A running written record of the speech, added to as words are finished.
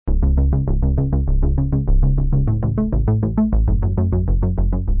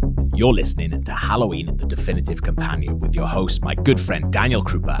You're listening to Halloween, the Definitive Companion with your host, my good friend Daniel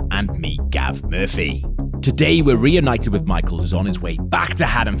Krupa, and me, Gav Murphy. Today we're reunited with Michael, who's on his way back to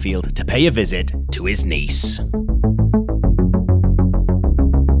Haddonfield to pay a visit to his niece.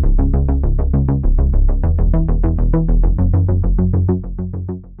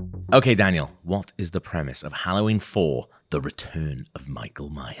 Okay, Daniel, what is the premise of Halloween 4, The Return of Michael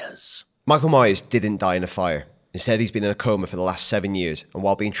Myers? Michael Myers didn't die in a fire. Instead, he's been in a coma for the last 7 years, and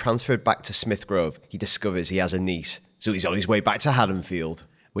while being transferred back to Smith Grove, he discovers he has a niece. So he's on his way back to Haddonfield.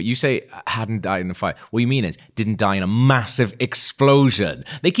 What you say hadn't died in a fire. What you mean is didn't die in a massive explosion.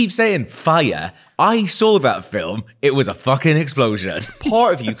 They keep saying fire. I saw that film. It was a fucking explosion.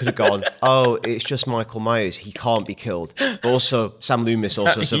 Part of you could have gone, oh, it's just Michael Myers. He can't be killed. But also, Sam Loomis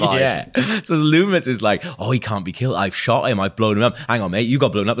also survived. Yeah. So Loomis is like, oh, he can't be killed. I've shot him. I've blown him up. Hang on, mate. You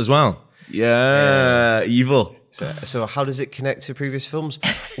got blown up as well. Yeah. Evil. So how does it connect to previous films?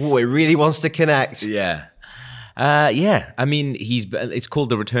 Oh, it really wants to connect. Yeah. I mean, it's called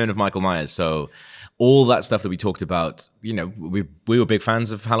The Return of Michael Myers. So all that stuff that we talked about, you know, we were big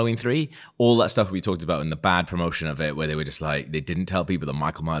fans of Halloween 3. All that stuff we talked about in the bad promotion of it, where they were just like, they didn't tell people that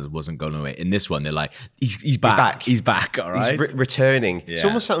Michael Myers wasn't going away. In this one, they're like, he's back. He's back, all right? He's returning. Yeah. It's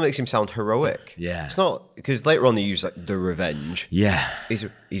almost something that makes him sound heroic. Yeah. It's not, because later on they use like the revenge. Yeah. He's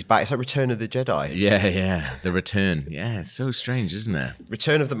back. It's like Return of the Jedi. Yeah. The return. Yeah, it's so strange, isn't it?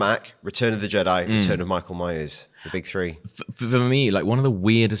 Return of the Mac, Return of the Jedi, Return of Michael Myers. The big three. For me, like one of the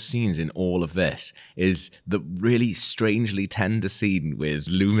weirdest scenes in all of this is the really strangely tender scene with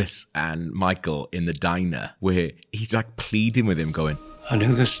Loomis and Michael in the diner where he's like pleading with him going, I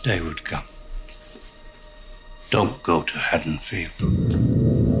knew this day would come. Don't go to Haddonfield.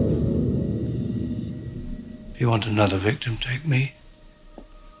 If you want another victim, take me.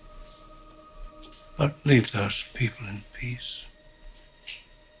 But leave those people in peace.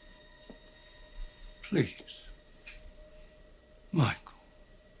 Please. Michael.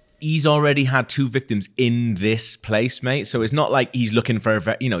 He's already had 2 victims in this place, mate. So it's not like he's looking for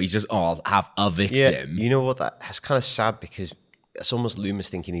he's just, I'll have a victim. Yeah, you know what? That's kind of sad because it's almost Loomis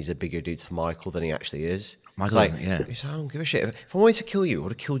thinking he's a bigger dude for Michael than he actually is. Michael, like, yeah. He's like, I don't give a shit. If I wanted to kill you, I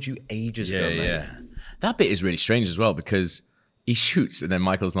would have killed you ages ago, mate. Yeah. That bit is really strange as well because he shoots and then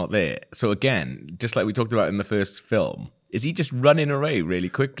Michael's not there. So again, just like we talked about in the first film, is he just running away really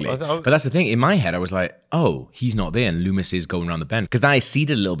quickly? But that's the thing. In my head, I was like, oh, he's not there and Loomis is going around the bend. Because then I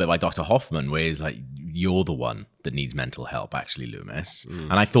seeded a little bit by Dr. Hoffman, where he's like, you're the one that needs mental help, actually, Loomis.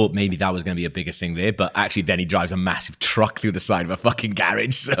 And I thought maybe that was going to be a bigger thing there. But actually, then he drives a massive truck through the side of a fucking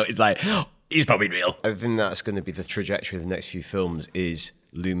garage. So it's like, oh, he's probably real. I think that's going to be the trajectory of the next few films is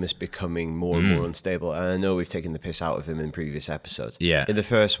Loomis becoming more and more unstable. And I know we've taken the piss out of him in previous episodes. Yeah. In the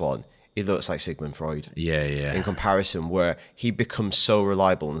first one, he looks like Sigmund Freud. Yeah. In comparison, where he becomes so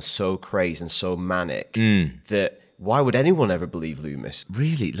reliable and so crazed and so manic that why would anyone ever believe Loomis?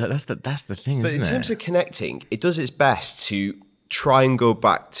 Really? That's the thing, but isn't it? But in terms of connecting, it does its best to try and go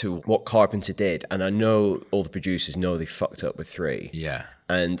back to what Carpenter did. And I know all the producers know they fucked up with 3. Yeah.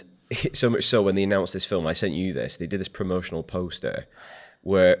 And so much so when they announced this film, I sent you this, they did this promotional poster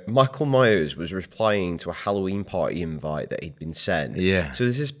where Michael Myers was replying to a Halloween party invite that he'd been sent. Yeah. So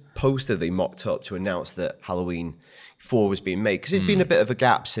there's this poster they mocked up to announce that Halloween 4 was being made. Because it'd been a bit of a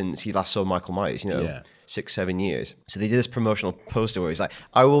gap since he last saw Michael Myers, 6-7 years. So they did this promotional poster where he's like,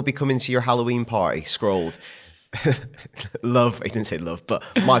 I will be coming to your Halloween party, scrolled. Love, he didn't say love, but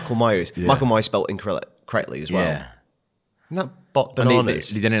Michael Myers. Yeah. Michael Myers spelled incorrectly as well. Yeah. Isn't that bananas?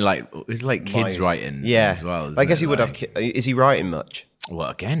 They didn't it's like kids writing as well. I guess he would have. Is he writing much? Well,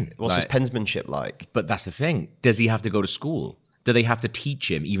 again, what's his penmanship like? But that's the thing. Does he have to go to school? Do they have to teach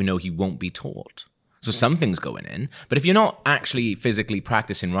him even though he won't be taught? So something's going in. But if you're not actually physically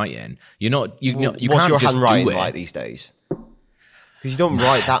practicing writing, you what's can't your just handwriting do it. like these days? Because you don't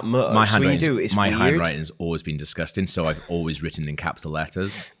write that much. My handwriting's handwriting's always been disgusting, so I've always written in capital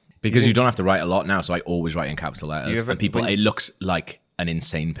letters. Because you don't have to write a lot now, so I always write in capital letters. It looks like an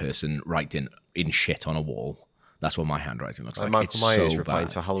insane person writing in shit on a wall. That's what my handwriting looks like. Michael Myers replying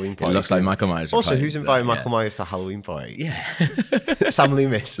to a Halloween party. It looks like Michael Myers. Also, who's inviting Michael Myers to a Halloween party? Yeah, Sam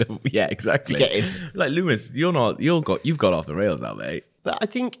Loomis. Yeah, exactly. To get him. Like Loomis, you've got off the rails now, mate. But I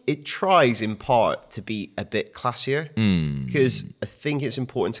think it tries in part to be a bit classier because I think it's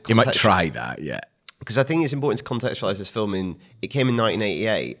important to. You might try that, yeah. Because I think it's important to contextualize this film it came in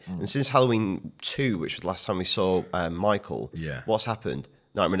 1988, and since Halloween 2, which was the last time we saw Michael, what's happened?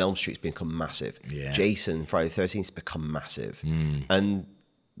 Nightmare on Elm Street's become massive. Yeah. Jason, Friday the 13th, has become massive. And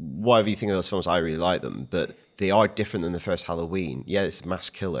whatever you think of those films, I really like them, but they are different than the first Halloween. Yeah, it's a mass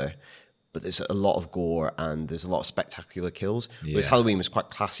killer, but there's a lot of gore and there's a lot of spectacular kills. Whereas Halloween was quite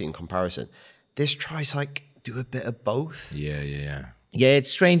classy in comparison. This tries like do a bit of both. Yeah,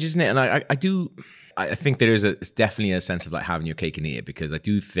 it's strange, isn't it? And I think there is definitely a sense of like having your cake and eat it, because I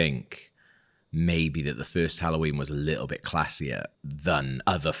do think maybe that the first Halloween was a little bit classier than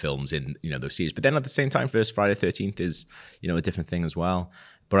other films in, those series. But then at the same time, first Friday the 13th is, a different thing as well.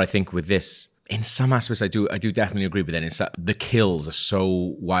 But I think with this, in some aspects, I do definitely agree. But then the kills are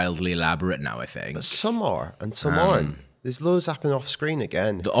so wildly elaborate now, I think. But some are, and some aren't. There's loads happening off screen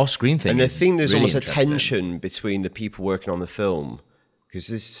again. The off screen thing, and I think there's really almost a tension between the people working on the film,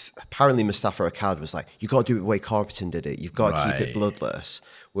 because apparently Mustafa Akkad was like, "You got to do it the way Carpenter did it. You've got to keep it bloodless."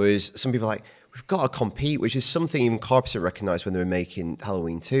 Whereas some people are like, "We've got to compete," which is something even Carpenter recognized when they were making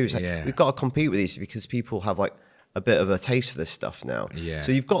Halloween 2. It's like, we've got to compete with these because people have like a bit of a taste for this stuff now. Yeah.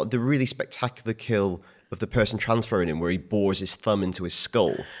 So you've got the really spectacular kill of the person transferring him, where he bores his thumb into his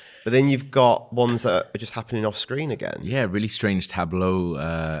skull. But then you've got ones that are just happening off screen again. Yeah, really strange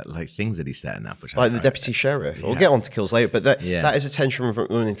tableau like things that he's setting up. Which like the deputy sheriff. We'll get on to kills later, but that is a tension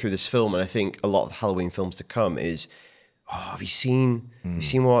running through this film, and I think a lot of the Halloween films to come is, have you seen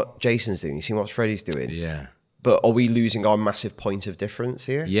what Jason's doing? You seen what Freddy's doing? Yeah. But are we losing our massive point of difference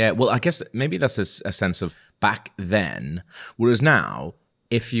here? Yeah, well, I guess maybe that's a sense of back then, whereas now,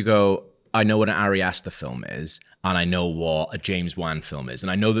 if you go, I know what an Ari Aster film is, and I know what a James Wan film is,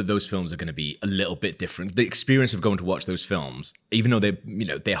 and I know that those films are going to be a little bit different. The experience of going to watch those films, even though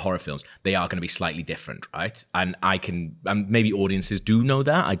they're horror films, they are going to be slightly different, right? And maybe audiences do know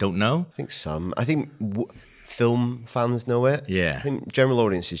that. I don't know. I think film fans know it. Yeah. I think general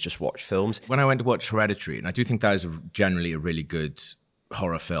audiences just watch films. When I went to watch Hereditary, and I do think that is generally a really good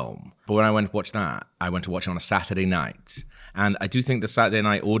horror film, but when I went to watch that, I went to watch it on a Saturday night. And I do think the Saturday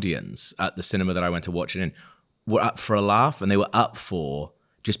night audience at the cinema that I went to watch it in were up for a laugh, and they were up for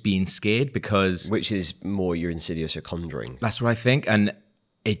just being scared, because... Which is more your Insidious or Conjuring. That's what I think, and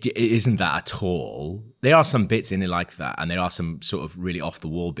it isn't that at all. There are some bits in it like that, and there are some sort of really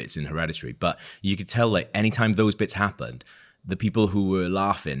off-the-wall bits in Hereditary, but you could tell, like, anytime those bits happened, the people who were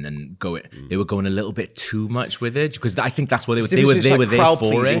laughing and they were going a little bit too much with it, because I think that's what they were there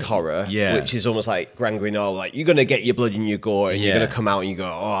for it. Horror, which is almost like Grand Guignol, like you're gonna get your blood and your gore, and you're gonna come out and you go,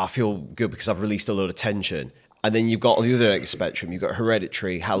 "Oh, I feel good because I've released a load of tension." And then you've got on the other end of the spectrum, you've got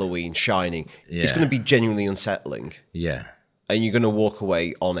Hereditary, Halloween, Shining. Yeah. It's gonna be genuinely unsettling. Yeah, and you're gonna walk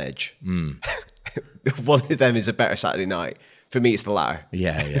away on edge. One of them is a better Saturday night. For me, it's the latter.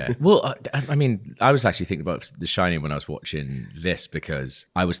 Yeah. Well, I mean, I was actually thinking about The Shining when I was watching this, because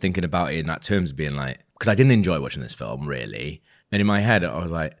I was thinking about it in that terms of being like, because I didn't enjoy watching this film, really. And in my head, I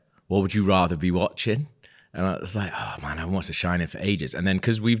was like, what would you rather be watching? And I was like, oh man, I haven't watched The Shining for ages. And then,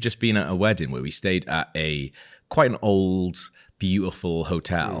 because we've just been at a wedding where we stayed at quite an old, beautiful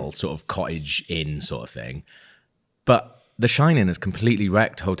hotel, sort of cottage inn sort of thing. But The Shining has completely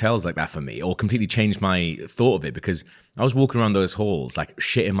wrecked hotels like that for me, or completely changed my thought of it, because I was walking around those halls, like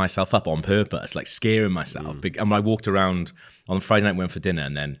shitting myself up on purpose, like scaring myself. And I walked around on Friday night, we went for dinner,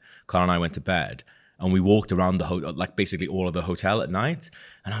 and then Clara and I went to bed, and we walked around the like basically all of the hotel at night.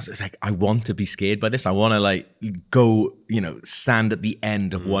 And I was like, I want to be scared by this. I want to like go, stand at the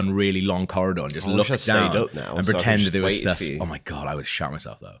end of one really long corridor and just look down and pretend there was stuff. Oh my God, I would shout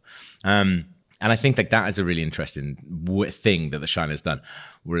myself though. And I think that is a really interesting thing that The Shining has done,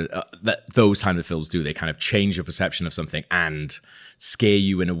 where that those kind of films do. They kind of change your perception of something and scare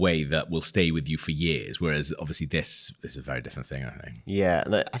you in a way that will stay with you for years. Whereas obviously this is a very different thing, I think. Yeah,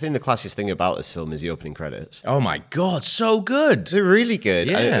 and I think the classiest thing about this film is the opening credits. Oh my God, so good. They're really good.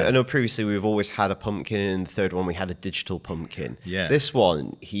 Yeah. I know previously we've always had a pumpkin, and in the third one we had a digital pumpkin. Yeah. This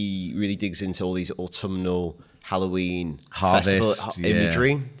one, he really digs into all these autumnal Halloween harvest festival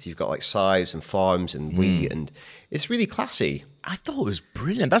imagery. So you've got like scythes and farms and wheat, and it's really classy. I thought it was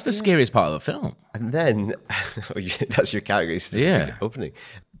brilliant. That's the scariest part of the film. And then that's your category, opening.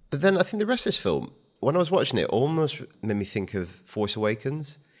 But then I think the rest of this film, when I was watching it, almost made me think of Force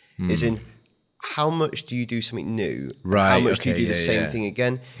Awakens. Is in how much do you do something new? Right. How much do you do the same thing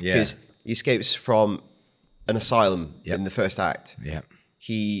again? Because he escapes from an asylum in the first act. Yeah.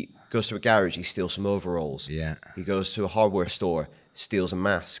 He goes to a garage, he steals some overalls. Yeah. He goes to a hardware store, steals a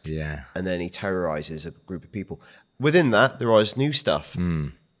mask. Yeah. And then he terrorizes a group of people. Within that, there is new stuff.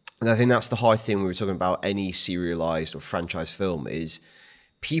 And I think that's the hard thing when we're talking about any serialized or franchise film is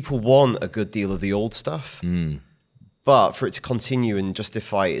people want a good deal of the old stuff. But for it to continue and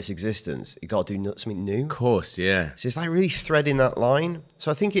justify its existence, you got to do something new. Of course, yeah. So it's like really threading that line.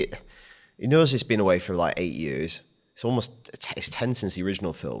 So I think it knows it's been away for like 8 years. It's 10 since the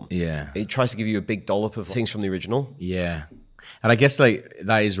original film. Yeah. It tries to give you a big dollop of things from the original. Yeah. And I guess like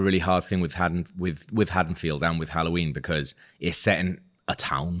that is a really hard thing with Haddonfield and with Halloween, because it's set in a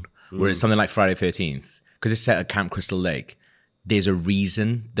town, whereas something like Friday the 13th, because it's set at Camp Crystal Lake, there's a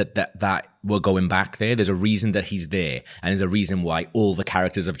reason that we're going back there. There's a reason that he's there, and there's a reason why all the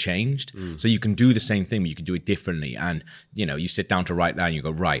characters have changed. So you can do the same thing, but you can do it differently. And you sit down to write that, and you go,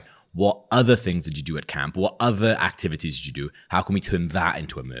 right, what other things did you do at camp? What other activities did you do? How can we turn that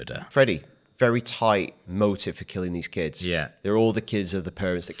into a murder? Freddy, very tight motive for killing these kids. Yeah, they're all the kids of the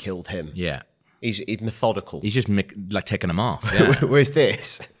parents that killed him. Yeah, he's methodical. He's just like taking them off. Yeah. Where's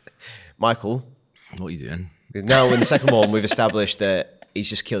this, Michael? What are you doing? Now in the second one, we've established that he's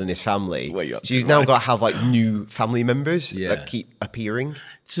just killing his family. So he's now got to have like new family members that keep appearing.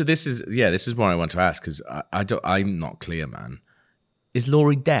 So this is what I want to ask, because I'm not clear, man. Is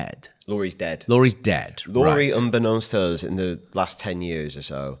Laurie dead? Laurie's dead. Laurie, right. Unbeknownst to us, in the last 10 years or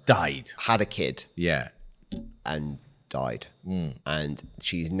so, died. Had a kid. Yeah. And died. And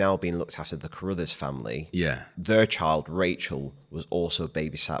she's now being looked after the Carruthers family. Yeah. Their child, Rachel, was also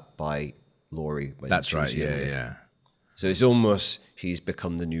babysat by Laurie. That's right. Yeah. So it's almost she's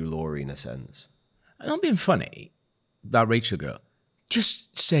become the new Laurie in a sense. I'm not being funny. That Rachel girl.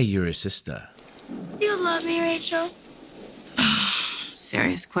 Just say you're his sister. Do you love me, Rachel?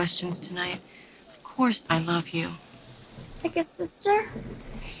 Serious questions tonight. Of course I love you. Like a sister?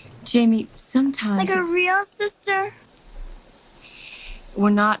 Jamie, sometimes like a real sister?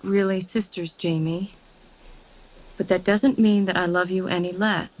 We're not really sisters, Jamie. But that doesn't mean that I love you any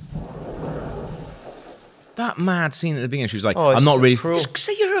less. That mad scene at the beginning, she was like, I'm not so really... cruel. Just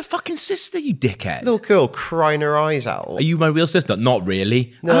say you're a fucking sister, you dickhead. Little girl crying her eyes out. Are you my real sister? Not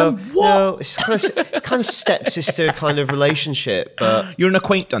really. No, what? No, it's kind of stepsister kind of relationship, but... You're an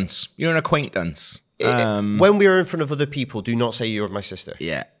acquaintance. When we are in front of other people, do not say you're my sister.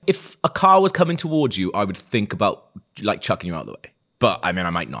 Yeah. If a car was coming towards you, I would think about like chucking you out of the way. But I mean, I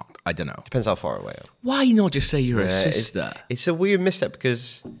might not. I don't know. Depends how far away. Why not just say you're a sister? It's a weird misstep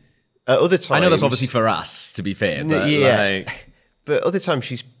because at other times... I know that's obviously for us, to be fair. But but other times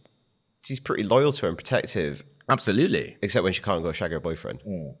she's pretty loyal to her and protective. Absolutely. Except when she can't go shag her boyfriend.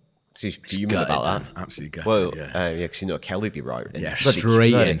 She's fuming about that. Absolutely gutted, well, because Kelly would be right. Yeah,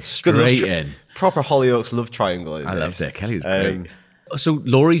 straight in. Proper Hollyoaks love triangle. I loved it. Kelly was great. So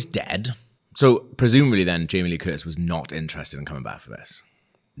Laurie's dead. So presumably then Jamie Lee Curtis was not interested in coming back for this.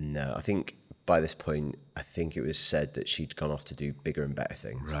 No, I think by this point, it was said that she'd gone off to do bigger and better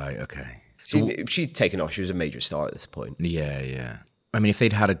things. Right, okay. She'd taken off. She was a major star at this point. Yeah. I mean, if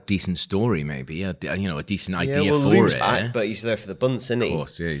they'd had a decent story, maybe, a decent idea for Lou's it. Back, but he's there for the bunts, isn't he? Of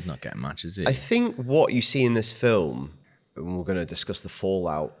course, yeah, he's not getting much, is he? I think what you see in this film, and we're going to discuss the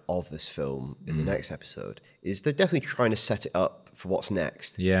fallout of this film in the next episode, is they're definitely trying to set it up for what's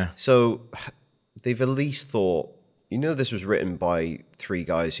next. Yeah. So they've at least thought, this was written by 3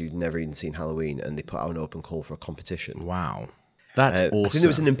 guys who'd never even seen Halloween, and they put out an open call for a competition. Wow. That's awesome. I think there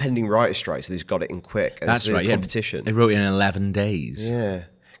was an impending writer's strike, so they've got it in quick. And that's right. Competition. They wrote it in 11 days. Yeah.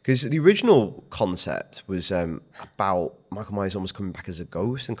 Because the original concept was about Michael Myers almost coming back as a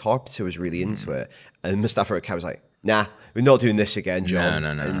ghost, and Carpenter was really into it. And Mustafa Akkad was like, nah, we're not doing this again, John.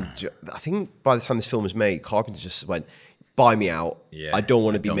 No. And I think by the time this film was made, Carpenter just went, buy me out. Yeah, I don't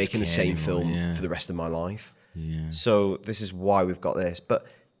want to be making the same film for the rest of my life. Yeah. So this is why we've got this. But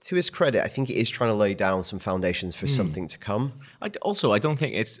to his credit, I think it is trying to lay down some foundations for something to come. I don't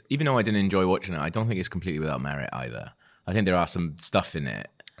think it's, even though I didn't enjoy watching it, I don't think it's completely without merit either. I think there are some stuff in it.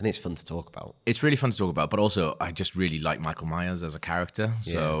 I think it's fun to talk about. It's really fun to talk about, but also I just really like Michael Myers as a character.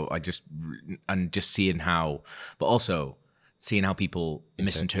 So seeing how people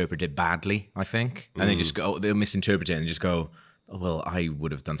misinterpret it badly, I think. And they'll misinterpret it and just go, well, I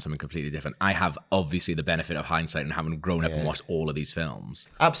would have done something completely different. I have obviously the benefit of hindsight and having grown up and watched all of these films.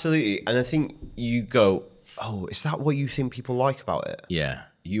 Absolutely. And I think you go, oh, is that what you think people like about it? Yeah.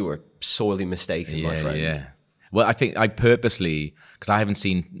 You are sorely mistaken, my friend. Yeah. Well, I think I purposely, because I haven't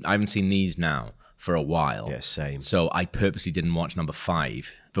seen these now for a while. Yeah, same. So I purposely didn't watch number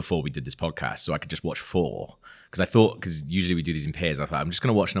 5 before we did this podcast, so I could just watch 4. Because usually we do these in pairs. I thought, I'm just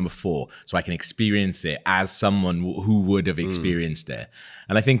going to watch number 4 so I can experience it as someone who would have experienced it.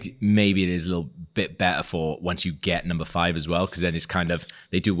 And I think maybe it is a little bit better for once you get number 5 as well, because then it's kind of,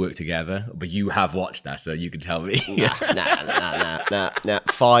 they do work together. But you have watched that, so you can tell me. Nah.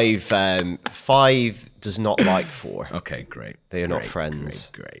 5 does not like 4. Okay, great. They are not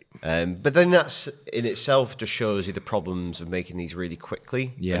friends. Great. But then that's in itself just shows you the problems of making these really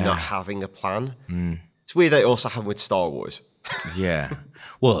quickly and not having a plan. It's weird that it also happened with Star Wars. Yeah.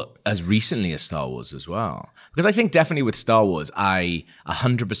 Well, as recently as Star Wars as well. Because I think definitely with Star Wars, I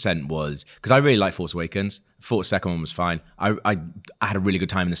 100% was, because I really like Force Awakens. Thought the second one was fine. I had a really good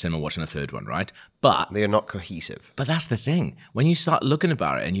time in the cinema watching the third one, right? But they are not cohesive. But that's the thing. When you start looking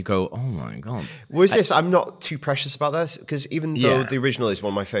about it and you go, oh my God. Whereas this, I'm not too precious about this, because even though the original is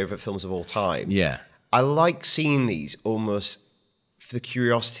one of my favorite films of all time, I like seeing these almost for the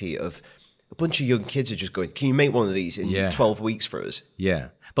curiosity of a bunch of young kids are just going, can you make one of these in 12 weeks for us? Yeah.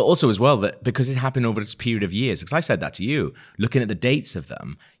 But also as well, that because it happened over this period of years, because I said that to you, looking at the dates of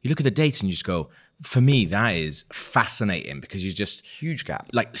them, you look at the dates and you just go, for me, that is fascinating because you just... Huge gap.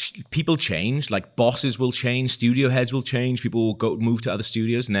 Like, people change, like bosses will change, studio heads will change, people will go move to other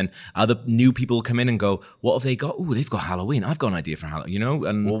studios, and then other new people come in and go, what have they got? Oh, they've got Halloween. I've got an idea for Halloween, you know?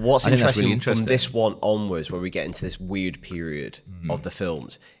 And well, what's interesting from this one onwards, where we get into this weird period of the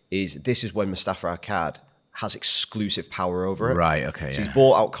films, is this is when Mustafa Akkad has exclusive power over it. Right, okay, So he's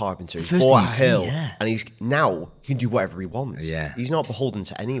bought out Carpenter, he's bought out Hill, and he can do whatever he wants. Yeah. He's not beholden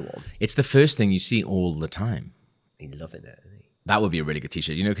to anyone. It's the first thing you see all the time. He's loving it, isn't he? That would be a really good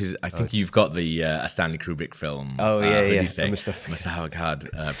t-shirt, you know, because I think you've got the a Stanley Kubrick film. Oh, yeah. Mustafa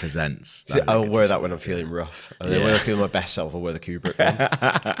Akkad presents. I'll wear that when I'm feeling rough. And then when I feel my best self, I'll wear the Kubrick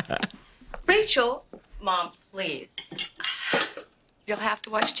one. Rachel. Mom, please. You'll have to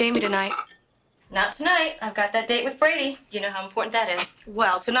watch Jamie tonight. Not tonight. I've got that date with Brady. You know how important that is.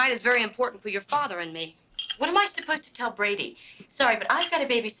 Well, tonight is very important for your father and me. What am I supposed to tell Brady? Sorry, but I've got to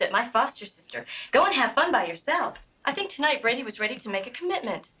babysit my foster sister. Go and have fun by yourself. I think tonight Brady was ready to make a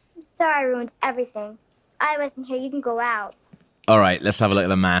commitment. I'm sorry I ruined everything. I wasn't here. You can go out. All right, let's have a look at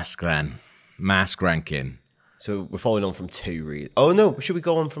the mask then. Mask ranking. So we're following on from 2, really. Oh, no. Should we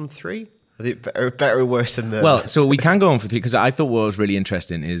go on from 3? Are they better or worse than the... Well, so we can go on for 3, because I thought what was really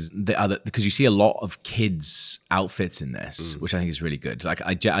interesting is the other, because you see a lot of kids' outfits in this, which I think is really good. Like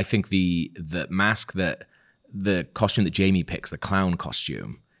I think the mask the costume that Jamie picks, the clown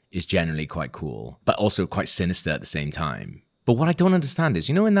costume, is generally quite cool, but also quite sinister at the same time. But what I don't understand is,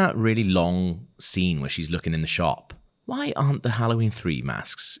 you know, in that really long scene where she's looking in the shop, why aren't the Halloween 3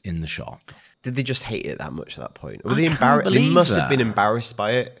 masks in the shop? Did they just hate it that much at that point? Or were they embarrassed? They must have been embarrassed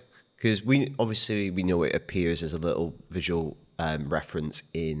by it. Because we know it appears as a little visual reference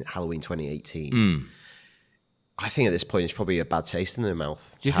in Halloween 2018. I think at this point it's probably a bad taste in their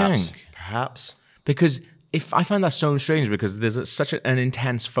mouth. Do you think? Perhaps. Because if I find that so strange, because there's such an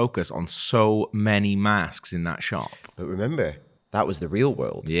intense focus on so many masks in that shop. But remember, that was the real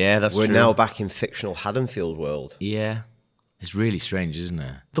world. Yeah, that's true. We're now back in fictional Haddonfield world. Yeah. It's really strange, isn't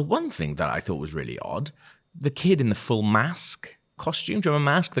it? The one thing that I thought was really odd, the kid in the full mask costume. Do you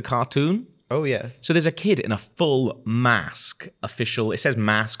remember Mask, the cartoon? Oh, yeah. So there's a kid in a full mask, official. It says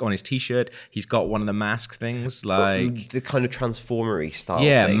mask on his T-shirt. He's got one of the mask things, like... The kind of Transformery style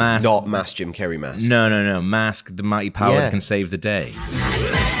thing. Mask. Not Mask Jim Carrey mask. No. Mask, the mighty power that can save the day.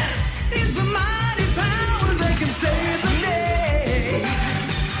 Mask is the mighty power that can save the day.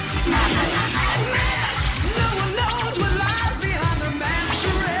 Mask, no one knows what lies behind the mask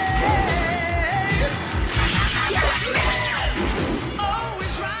charades.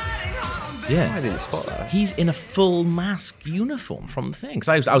 Yeah. I didn't spot that. He's in a full mask uniform from the thing.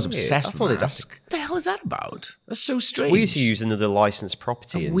 Because I was obsessed with mask. What the hell is that about? That's so strange. We used to use another licensed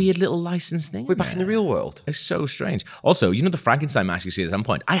property. A weird little licensed thing. We're back in the real world. It's so strange. Also, you know the Frankenstein mask you see at some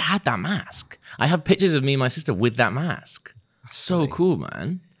point? I had that mask. I have pictures of me and my sister with that mask. So cool,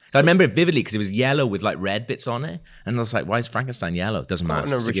 man. So I remember it vividly because it was yellow with like red bits on it. And I was like, why is Frankenstein yellow? Doesn't matter.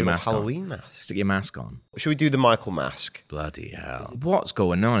 An Stick your original mask Halloween on. mask. Stick your mask on. Should we do the Michael mask? Bloody hell. What's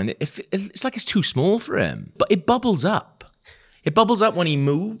going on? It's like it's too small for him. But it bubbles up. It bubbles up when he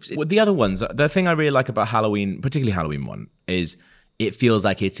moves. The other ones, the thing I really like about Halloween, particularly Halloween 1, is it feels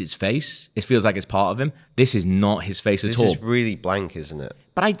like it's his face. It feels like it's part of him. This is not his face at all. This is really blank, isn't it?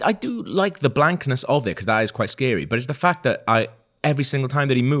 But I do like the blankness of it because that is quite scary. But it's the fact that every single time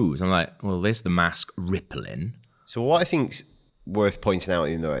that he moves, I'm like, well, there's the mask rippling. So what I think's worth pointing out,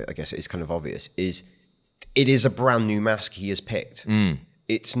 even though I guess it's kind of obvious, is it is a brand new mask he has picked.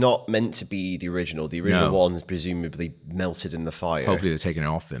 It's not meant to be the original. The original one is presumably melted in the fire. Hopefully they're taking it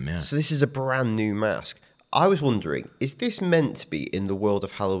off him, yeah. So this is a brand new mask. I was wondering, is this meant to be, in the world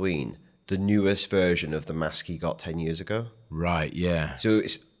of Halloween, the newest version of the mask he got 10 years ago? Right, yeah. So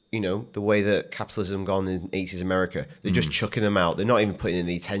it's, you know, the way that capitalism gone in 80s America, they're just chucking them out. They're not even putting in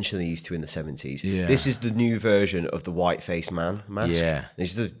the attention they used to in the 70s. Yeah. This is the new version of the white-faced man mask. Yeah. They're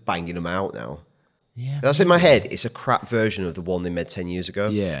just banging them out now. Yeah, that's in my head. It's a crap version of the one they made 10 years ago.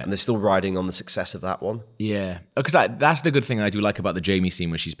 Yeah. And they're still riding on the success of that one. Yeah. Because that's the good thing I do like about the Jamie scene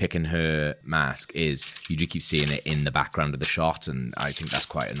where she's picking her mask is you do keep seeing it in the background of the shot, and I think that's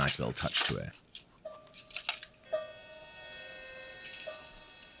quite a nice little touch to it.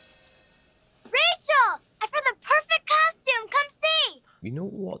 Rachel! I found the perfect costume! Come see! You know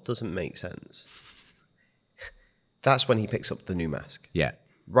what doesn't make sense? That's when he picks up the new mask. Yeah.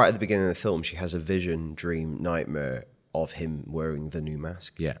 Right at the beginning of the film, she has a vision, dream, nightmare of him wearing the new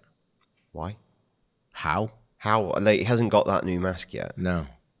mask. Yeah. Why? How? How? Like, he hasn't got that new mask yet. No.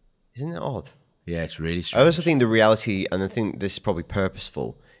 Isn't it odd? Yeah, it's really strange. I also think the reality, and I think this is probably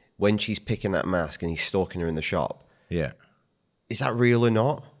purposeful, when she's picking that mask and he's stalking her in the shop, Yeah. is that real or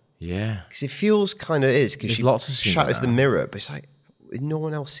not? Yeah. Because it feels kind of is. Because There's she lots of scenes shatters like the that. mirror, but it's like, is no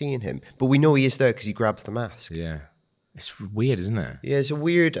one else seeing him? But we know he is there because he grabs the mask. Yeah. It's weird, isn't it? Yeah, it's a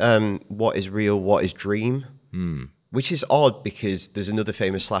weird what is real, what is dream. Which is odd because there's another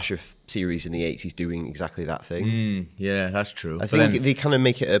famous slasher series in the 80s doing exactly that thing. Yeah, that's true. I think they kind of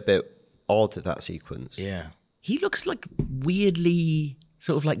make it a bit odd, that sequence. Yeah. He looks like weirdly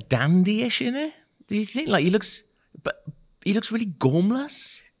sort of like dandy-ish in it. Do you think? Like he looks really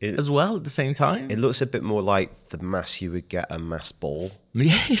gormless as well at the same time. It looks a bit more like the mask you would get a mass ball.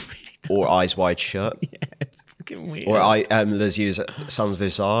 Yeah, it really does. Or Eyes Wide Shut. Yeah, it's fucking weird. Or Les Yeux Sans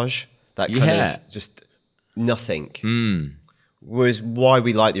Visage. That kind of just nothing. Whereas why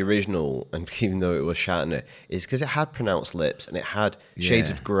we like the original, and even though it was Shatner, is because it had pronounced lips and it had shades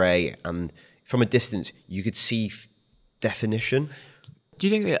of grey, and from a distance you could see definition. Do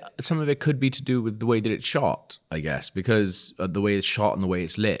you think that some of it could be to do with the way that it's shot, I guess, because of the way it's shot and the way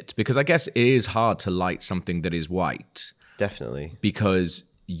it's lit? Because I guess it is hard to light something that is white. Definitely. Because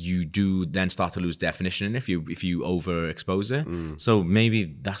you do then start to lose definition if you overexpose it. So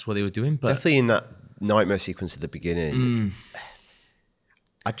maybe that's what they were doing. But definitely in that nightmare sequence at the beginning,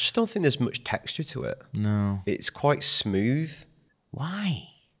 I just don't think there's much texture to it. No. It's quite smooth. Why?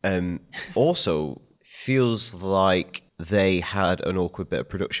 Also, feels like they had an awkward bit of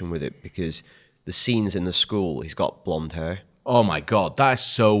production with it because the scenes in the school, he's got blonde hair. Oh my God, that is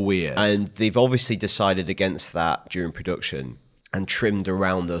so weird. And they've obviously decided against that during production and trimmed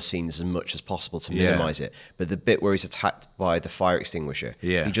around those scenes as much as possible to minimize it. But the bit where he's attacked by the fire extinguisher,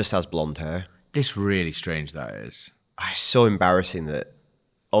 he just has blonde hair. This really strange, that is. It's so embarrassing that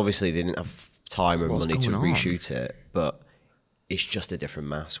obviously they didn't have time or money to going on? reshoot it, but it's just a different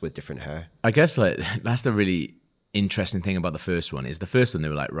mask with different hair. I guess like that's the really interesting thing about the first one is the first one they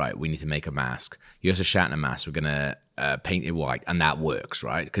were like, right, we need to make a mask. Here's a Shatner mask. We're gonna paint it white, and that works,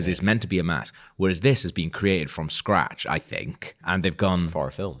 right? Because it's meant to be a mask. Whereas this has been created from scratch, I think, and they've gone for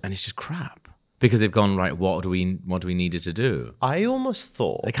a film, and it's just crap because they've gone right. What do we need it to do? I almost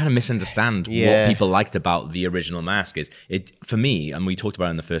thought they kind of misunderstand what people liked about the original mask. Is it for me? And we talked about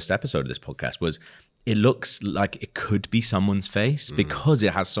it in the first episode of this podcast. Was it looks like it could be someone's face because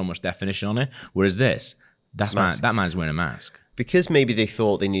it has so much definition on it. Whereas this. That man's wearing a mask. Because maybe they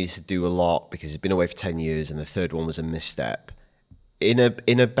thought they needed to do a lot because he's been away for 10 years and the third one was a misstep. In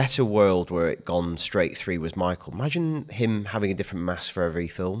a better world where it gone straight through was Michael, imagine him having a different mask for every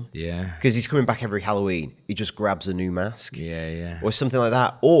film. Yeah. Because he's coming back every Halloween. He just grabs a new mask. Yeah. Or something like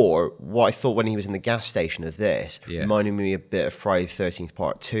that. Or what I thought when he was in the gas station of this, reminding me a bit of Friday the 13th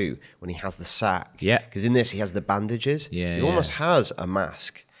Part 2 when he has the sack. Yeah. Because in this he has the bandages. Yeah. So he almost has a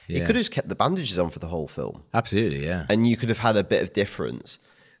mask. He could have just kept the bandages on for the whole film. Absolutely, yeah. And you could have had a bit of difference.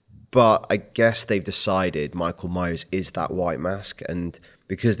 But I guess they've decided Michael Myers is that white mask. And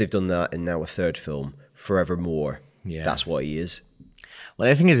because they've done that in now a third film, Forevermore, that's what he is. Well,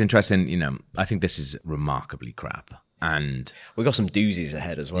 I think it's interesting, I think this is remarkably crap. And we've got some doozies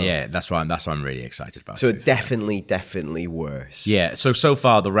ahead as well. Yeah, that's why I'm really excited about. So definitely worse. Yeah, so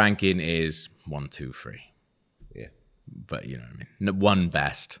far the ranking is 1, 2, 3. But you know what I mean. 1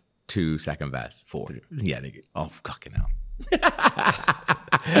 best, 2 second best, 4. Yeah, fucking hell.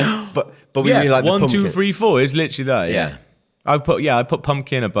 but we really like the 1, pumpkin. 2, 3, 4 is literally that. Yeah. I put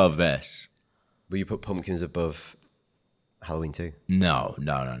Pumpkin above this. Will you put Pumpkins above Halloween 2? No.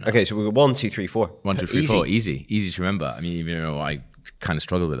 Okay, so we got 1, 2, 3, 4. 1, 2, 3, 4. Easy to remember. I mean, even though I kind of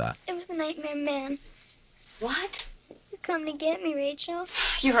struggled with that. It was the Nightmare Man. What? He's coming to get me, Rachel.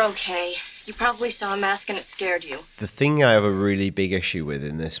 You're okay. You probably saw a mask and it scared you. The thing I have a really big issue with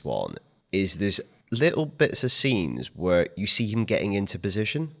in this one is there's little bits of scenes where you see him getting into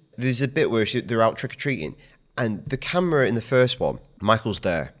position. There's a bit where they're out trick-or-treating, and the camera in the first one, Michael's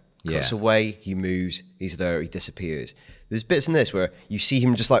there. Cuts away, he moves, he's there, he disappears. There's bits in this where you see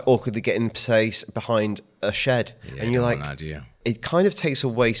him just like awkwardly getting place behind a shed, and you're like, it kind of takes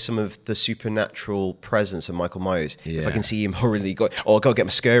away some of the supernatural presence of Michael Myers. If I can see him hurriedly go, oh, I've got to get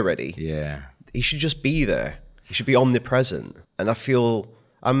my scare ready. Yeah. He should just be there. He should be omnipresent. And I feel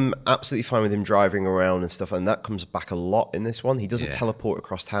I'm absolutely fine with him driving around and stuff. And that comes back a lot in this one. He doesn't teleport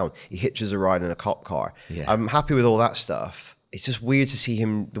across town. He hitches a ride in a cop car. Yeah. I'm happy with all that stuff. It's just weird to see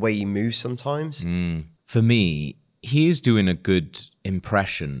him, the way he moves sometimes. For me, he is doing a good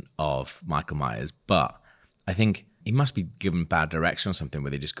impression of Michael Myers, but I think he must be given bad direction or something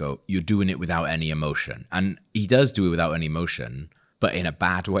where they just go, you're doing it without any emotion. And he does do it without any emotion, but in a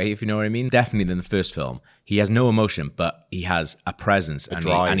bad way, if you know what I mean. Definitely than the first film. He has no emotion, but he has a presence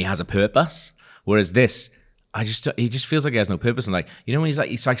and he has a purpose. Whereas this, he just feels like he has no purpose. And like, you know, when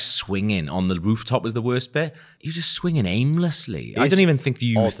he's like swinging on the rooftop was the worst bit. You're just swinging aimlessly. I don't even think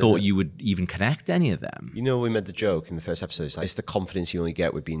you thought you would even connect any of them. You know, we made the joke in the first episode. It's the confidence you only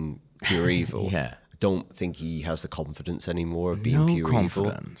get with being pure evil. Yeah. I don't think he has the confidence anymore of being pure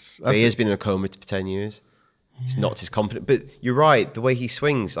confidence. evil. He has been in a coma for 10 years. He's not his confident. But you're right, the way he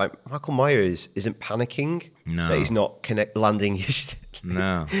swings, like Michael Myers isn't panicking that he's not landing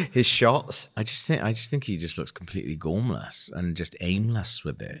his shots. I just think he just looks completely gormless and just aimless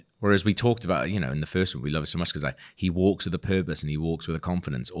with it. Whereas we talked about, you know, in the first one, we love it so much because like he walks with a purpose and he walks with a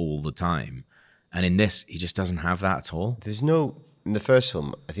confidence all the time. And in this, he just doesn't have that at all. In the first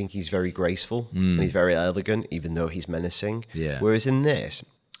film, I think he's very graceful and he's very elegant, even though he's menacing. Yeah. Whereas in this,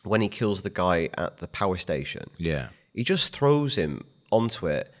 when he kills the guy at the power station, he just throws him onto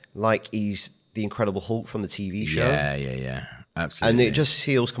it like he's the Incredible Hulk from the TV show. Yeah. Absolutely. And it just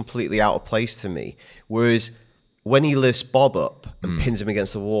feels completely out of place to me. Whereas when he lifts Bob up and pins him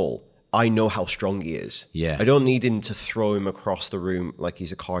against the wall, I know how strong he is. Yeah. I don't need him to throw him across the room like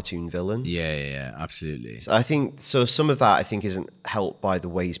he's a cartoon villain. Yeah, absolutely. So I think some of that I think isn't helped by the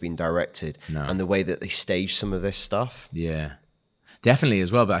way he's been directed and the way that they stage some of this stuff. Yeah. Definitely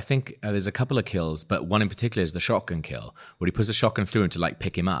as well, but I think there's a couple of kills, but one in particular is the shotgun kill, where he puts the shotgun through him to like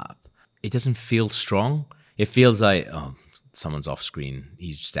pick him up. It doesn't feel strong. It feels like, oh, someone's off screen,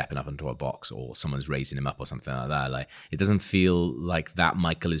 he's stepping up into a box, or someone's raising him up or something like that. Like, it doesn't feel like that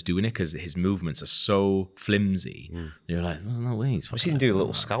Michael is doing it because his movements are so flimsy. You're like, there's no way he's. I've seen him do a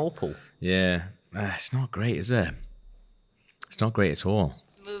little scalpel. Yeah, it's not great, is it? It's not great at all.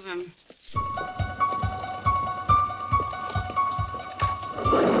 Move him.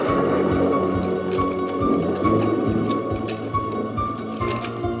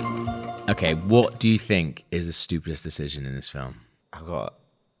 Okay, what do you think is the stupidest decision in this film? I've got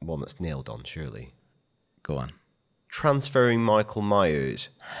one that's nailed on, surely. Go on. Transferring Michael Myers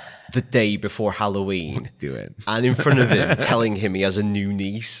the day before Halloween. Do it. And in front of him, telling him he has a new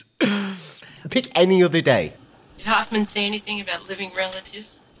niece. Pick any other day. Did Hoffman say anything about living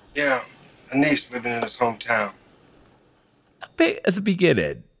relatives? Yeah, a niece living in his hometown. A bit at the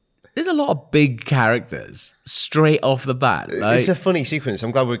beginning. There's a lot of big characters straight off the bat. Like, it's a funny sequence.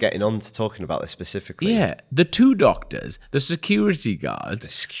 I'm glad we're getting on to talking about this specifically. Yeah, the two doctors, the security guard. The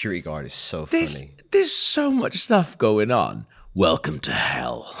security guard is so funny. There's so much stuff going on. Welcome to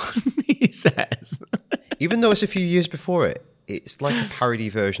hell, he says. Even though it's a few years before it, it's like a parody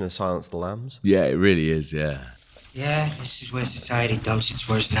version of Silence of the Lambs. Yeah, it really is, yeah. Yeah, this is where society dumps its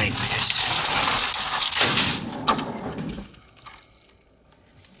worst nightmares.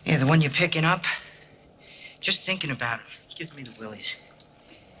 Yeah, the one you're picking up. Just thinking about him gives me the willies.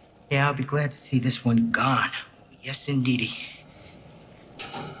 Yeah, I'll be glad to see this one gone. Yes, indeedy.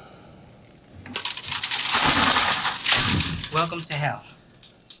 Welcome to hell.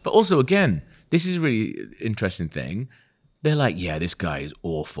 But also, again, this is a really interesting thing. They're like, yeah, this guy is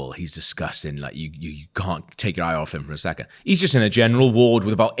awful. He's disgusting. Like, you can't take your eye off him for a second. He's just in a general ward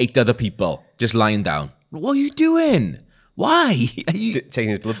with about 8 other people, just lying down. What are you doing? Why? Are you taking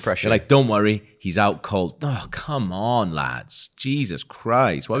his blood pressure? They're like, don't worry, he's out cold. Oh, come on, lads. Jesus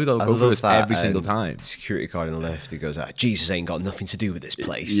Christ. Why have we got to go through this every single time? Security guard on the left, he goes, Jesus ain't got nothing to do with this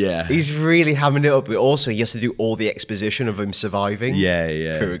place. Yeah. He's really hamming it up, but also he has to do all the exposition of him surviving.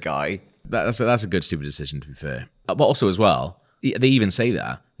 Yeah. Poor guy. That's a good, stupid decision, to be fair. But also, as well, they even say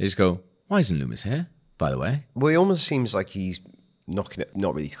that. They just go, why isn't Loomis here, by the way? Well, he almost seems like he's not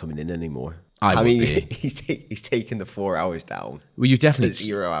really coming in anymore. I mean, he's taken the 4 hours down. Well, you definitely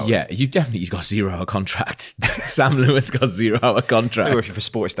 0 hours. Yeah, he's got 0-hour contract. Sam Lewis got 0-hour contract. They're working for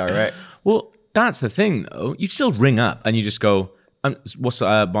Sports Direct. Well, that's the thing, though. You still ring up and you just go, what's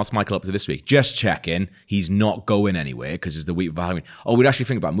Michael up to this week? Just checking. He's not going anywhere because it's the week before Halloween. Oh, we'd actually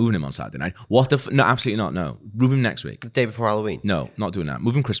think about moving him on Saturday night. What the no, absolutely not. No, move him next week. The day before Halloween. No, not doing that.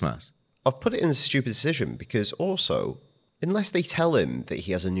 Move him Christmas. I've put it in as a stupid decision because also, unless they tell him that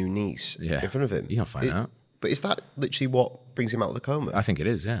he has a new niece in front of him, you don't find out. But is that literally what brings him out of the coma? I think it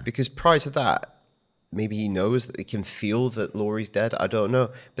is, yeah. Because prior to that, maybe he knows that he can feel that Laurie's dead. I don't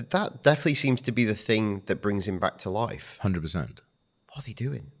know. But that definitely seems to be the thing that brings him back to life. 100%. What are they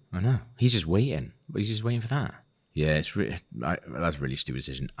doing? I know. He's just waiting. He's just waiting for that. Yeah, that's a really stupid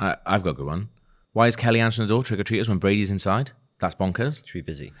decision. I've got a good one. Why is Kelly answering the door, trick-or-treaters, when Brady's inside? That's bonkers. Should be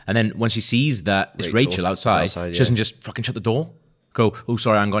busy. And then when she sees that it's Rachel outside, she doesn't just fucking shut the door. Go, oh,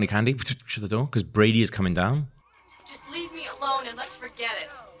 sorry, I haven't got any candy. Shut the door, because Brady is coming down. Just leave me alone and let's forget it.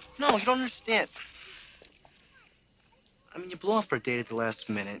 No, you don't understand. I mean, you blow off for a date at the last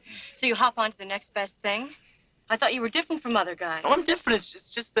minute. So you hop on to the next best thing? I thought you were different from other guys. No, I'm different.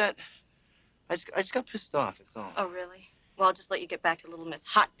 It's just that I just got pissed off, that's all. Oh, really? Well, I'll just let you get back to Little Miss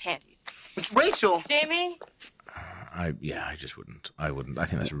Hot Panties. It's Rachel! Jamie? I just wouldn't. I wouldn't. I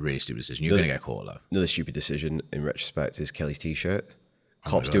think that's a really stupid decision. You're going to get caught, love. Another stupid decision in retrospect is Kelly's t-shirt.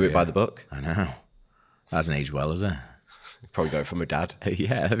 Cops do it by the book. I know. That hasn't aged well, is it? Probably got it from her dad.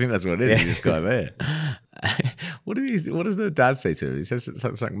 Yeah, I think that's what it is. He just got it there. What does the dad say to him? He says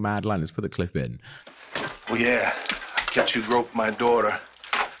it's like mad line. Let's put the clip in. Well, yeah. I catch you grope my daughter.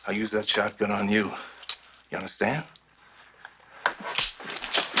 I'll use that shotgun on you. You understand?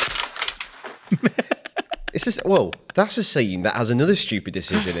 It's just, well, that's a scene that has another stupid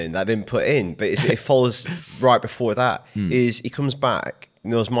decision in that I didn't put in, but it follows right before that. Is he comes back,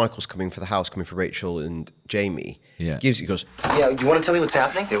 knows Michael's coming for the house, coming for Rachel and Jamie. Yeah. He goes, Yeah, you want to tell me what's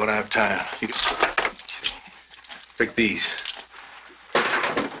happening? Yeah, when I have time. You can take these.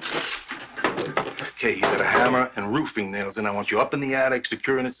 Okay, you got a hammer and roofing nails, and I want you up in the attic,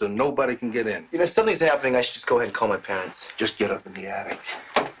 securing it so nobody can get in. You know, something's happening. I should just go ahead and call my parents. Just get up in the attic.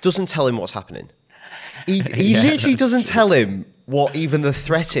 doesn't tell him what's happening. He literally doesn't tell him what even the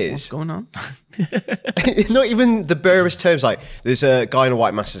threat is. What's going on? Not even the barest terms. Like, there's a guy in a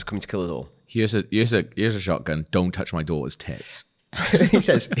white mask that's coming to kill us all. Here's a shotgun. Don't touch my daughter's tits. He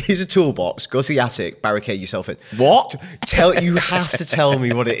says, here's a toolbox. Go to the attic. Barricade yourself in. What? You have to tell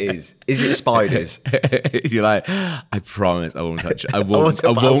me what it is. Is it spiders? You're like, I promise I won't touch it. I won't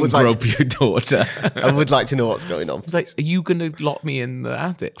grope your daughter. I would like to know what's going on. It's like, are you going to lock me in the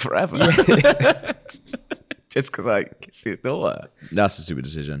attic forever? Just because I kiss your daughter. That's a stupid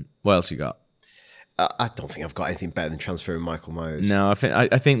decision. What else you got? I don't think I've got anything better than transferring Michael Myers. No, I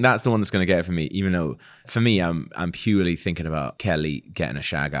think that's the one that's going to get it for me. Even though for me, I'm purely thinking about Kelly getting a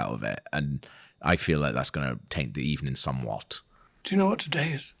shag out of it, and I feel like that's going to taint the evening somewhat. Do you know what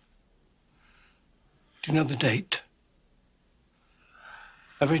today is? Do you know the date?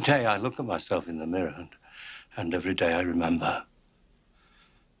 Every day I look at myself in the mirror, and every day I remember.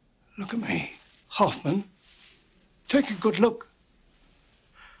 Look at me, Hoffman. Take a good look.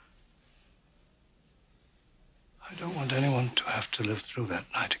 I don't want anyone to have to live through that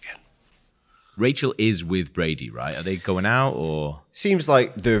night again. Rachel is with Brady, right? Are they going out or? Seems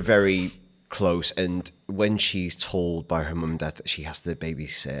like they're very close, and when she's told by her mum and dad that she has to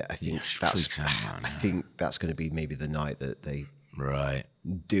babysit, I think that's going to be maybe the night that they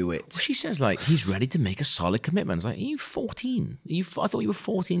do it. Well, she says like he's ready to make a solid commitment. It's like, are you 14? I thought you were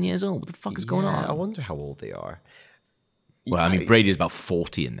 14 years old. What the fuck is going on? I wonder how old they are. Well, I mean, Brady's about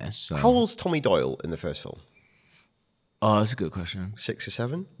 40 in this. So. How old's Tommy Doyle in the first film? Oh, that's a good question. 6 or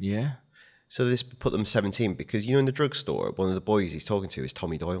 7? Yeah. So this put them 17 because, you know, in the drugstore, one of the boys he's talking to is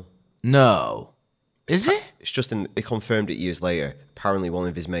Tommy Doyle. No. Is it? It's just they confirmed it years later. Apparently one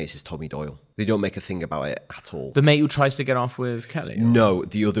of his mates is Tommy Doyle. They don't make a thing about it at all. The mate who tries to get off with Kelly? Or? No,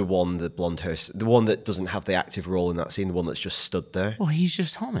 the other one, the blonde hair, the one that doesn't have the active role in that scene, the one that's just stood there. Well, he's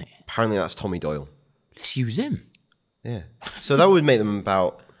just Tommy. Apparently that's Tommy Doyle. Let's use him. Yeah. So that would make them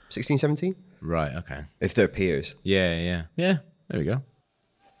about 16, 17? Right, okay. If they're peers. Yeah. Yeah, there we go.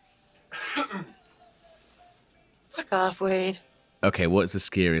 Fuck off, Wade. Okay, what's the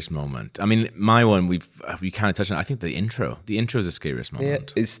scariest moment? I mean, my one, we kind of touched on. I think the intro. The intro is the scariest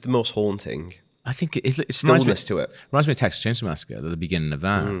moment. Yeah, it's the most haunting. I think it's stillness to it. Reminds me of Texas Chainsaw Massacre at the beginning of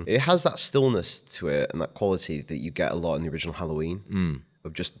that. It has that stillness to it and that quality that you get a lot in the original Halloween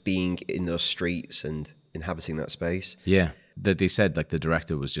of just being in those streets and inhabiting that space. Yeah. That they said like the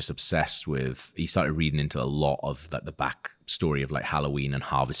director was just obsessed with, he started reading into a lot of like the back story of like Halloween and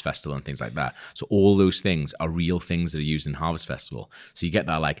Harvest Festival and things like that. So all those things are real things that are used in Harvest Festival. So you get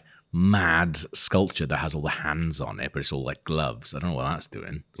that like mad sculpture that has all the hands on it, but it's all like gloves. I don't know what that's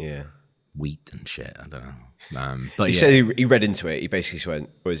doing. Yeah. Wheat and shit. I don't know. But he said he read into it. He basically went,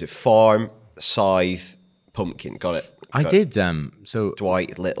 what is it? Farm, scythe, pumpkin. Got it. I did. So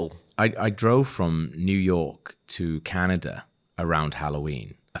Dwight Little. I drove from New York to Canada around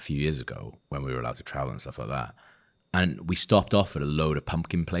Halloween a few years ago when we were allowed to travel and stuff like that. And we stopped off at a load of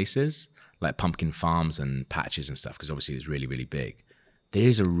pumpkin places, like pumpkin farms and patches and stuff, because obviously it's really, really big. There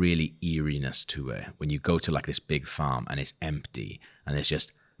is a really eeriness to it when you go to like this big farm and it's empty and it's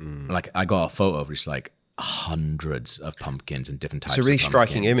just like, I got a photo of just like hundreds of pumpkins and different types of pumpkins. It's a really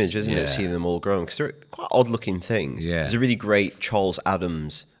striking image, isn't it? Seeing them all grown, because they're quite odd looking things. Yeah. There's a really great Charles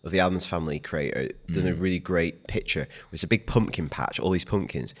Addams of the Addams Family creator done a really great picture. It's a big pumpkin patch, all these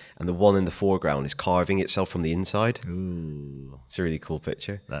pumpkins, and the one in the foreground is carving itself from the inside. Ooh. It's a really cool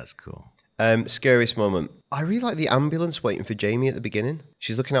picture. That's cool. Scariest moment. I really like the ambulance waiting for Jamie at the beginning.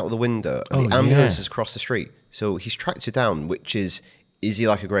 She's looking out of the window, and the ambulance has crossed the street. So he's tracked her down, which is he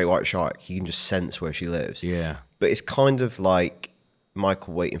like a great white shark? He can just sense where she lives. Yeah. But it's kind of like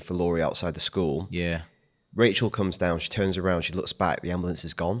Michael waiting for Laurie outside the school. Yeah. Rachel comes down, she turns around, she looks back, the ambulance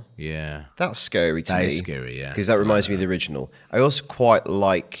is gone. Yeah. That's scary to me. That is scary, yeah. Because that reminds me of the original. I also quite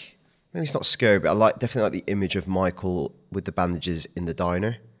like, maybe it's not scary, but I definitely like the image of Michael with the bandages in the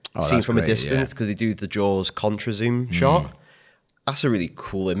diner. Seen from a distance, because they do the Jaws contra zoom shot. That's a really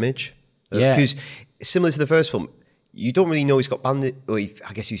cool image. Yeah. Because similar to the first film, you don't really know he's got bandage. Well,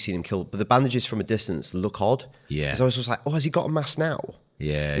 I guess you've seen him killed, but the bandages from a distance look odd. Yeah. Because I was just like, oh, has he got a mask now?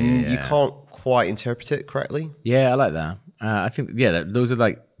 Yeah, And you can't quite interpret it correctly. Yeah, I like that. I think, those are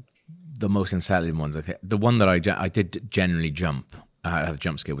like the most unsettling ones. I think the one that I did generally jump, I had a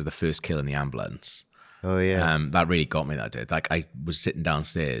jump scare, was the first kill in the ambulance. Oh, yeah. That really got me, that did. Like, I was sitting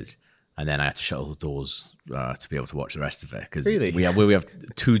downstairs and then I had to shut all the doors to be able to watch the rest of it. Because we have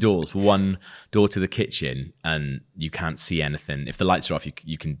two doors, one door to the kitchen, and you can't see anything. If the lights are off,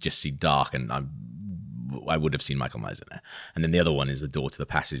 you can just see dark, and I would have seen Michael Myers in there. And then the other one is the door to the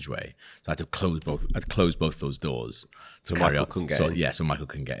passageway. So I had to close both those doors. So Michael couldn't get in. Yeah, so Michael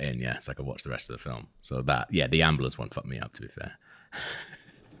couldn't get in, so I could watch the rest of the film. So the ambulance one fucked me up, to be fair.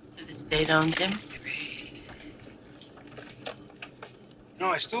 So this date owns him? No,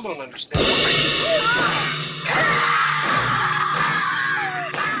 I still don't understand.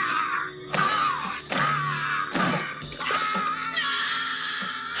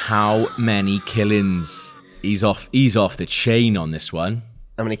 How many killings? He's off the chain on this one.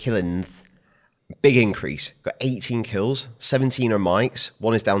 How many killings? Big increase. Got 18 kills, 17 are Mike's,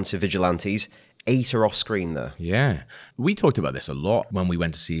 1 is down to vigilantes, 8 are off screen though. Yeah. We talked about this a lot when we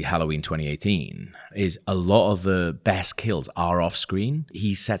went to see Halloween 2018, is a lot of the best kills are off screen.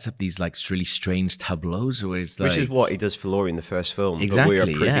 He sets up these like really strange tableaus where it's like... Which is what he does for Laurie in the first film. Exactly, but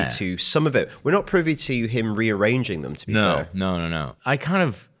we are privy to some of it. We're not privy to him rearranging them, to be fair. No. I kind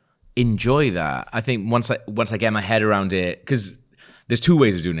of enjoy that. I think once I get my head around it, because there's two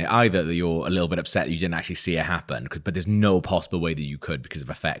ways of doing it. Either that you're a little bit upset that you didn't actually see it happen, but there's no possible way that you could because of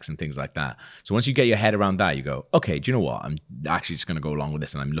effects and things like that. So once you get your head around that, you go, okay, do you know what? I'm actually just going to go along with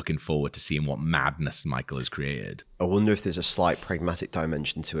this, and I'm looking forward to seeing what madness Michael has created. I wonder if there's a slight pragmatic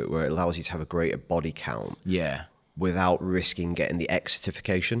dimension to it where it allows you to have a greater body count. Yeah. Without risking getting the X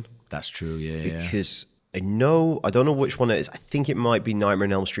certification. That's true, yeah. Because I don't know which one it is. I think it might be Nightmare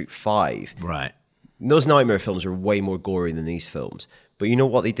on Elm Street 5. Right. Those Nightmare films are way more gory than these films. But you know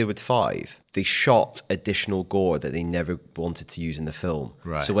what they did with 5? They shot additional gore that they never wanted to use in the film.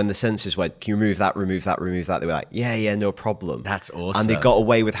 Right. So when the censors went, can you remove that, they were like, yeah, no problem. That's awesome. And they got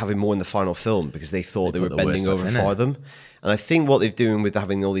away with having more in the final film because they thought they were bending over for them. And I think what they're doing with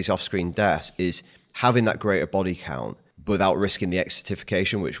having all these off-screen deaths is having that greater body count without risking the X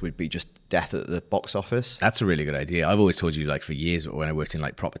certification, which would be just death at the box office. That's a really good idea. I've always told you, like, for years when I worked in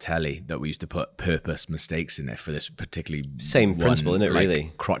like proper telly, that we used to put purpose mistakes in it for this particularly same principle, isn't it? Like,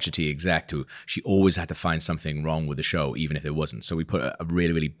 really crotchety exec who she always had to find something wrong with the show, even if it wasn't. So we put a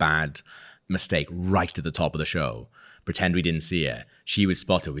really, really bad mistake right at the top of the show. Pretend we didn't see it. She would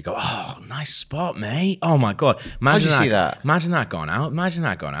spot it. We go, oh, nice spot, mate. Oh my god, imagine How'd you see that? Imagine that gone out.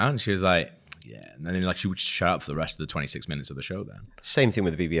 And she was like, yeah. And then like she would shut up for the rest of the 26 minutes of the show then. Same thing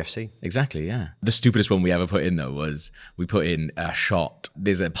with the BBFC. Exactly, yeah. The stupidest one we ever put in though was we put in a shot.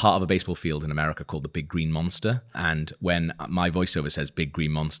 There's a part of a baseball field in America called the Big Green Monster. And when my voiceover says Big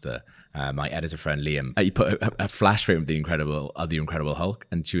Green Monster, my editor friend Liam, he put a flash frame of the Incredible Hulk.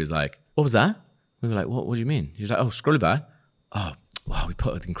 And she was like, what was that? We were like, what do you mean? She was like, oh, scroll it back. Oh, wow, we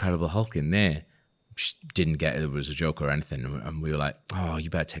put the Incredible Hulk in there. She didn't get it was a joke or anything. And we were like, oh,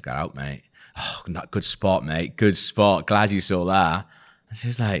 you better take that out, mate. Oh, good spot, mate. Good spot. Glad you saw that. And she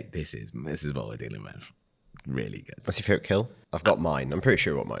was like, this is what we're dealing with. Really good. What's your favorite kill? I've got mine. I'm pretty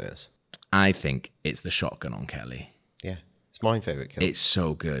sure what mine is. I think it's the shotgun on Kelly. Yeah, it's my favorite kill. It's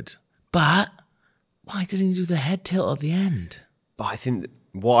so good. But why didn't he do the head tilt at the end? But I think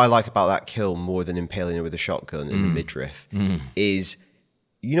what I like about that kill more than impaling her with a shotgun in the midriff is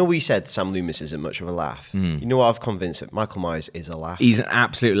You know, we said Sam Loomis isn't much of a laugh. You know what I've convinced that Michael Myers is a laugh. He's an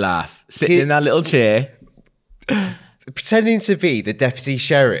absolute laugh. Sitting in that little chair. Pretending to be the deputy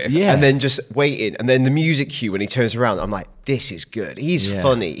sheriff and then just waiting. And then the music cue when he turns around, I'm like, this is good. He's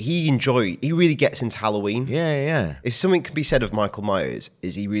funny. He really gets into Halloween. Yeah. If something can be said of Michael Myers,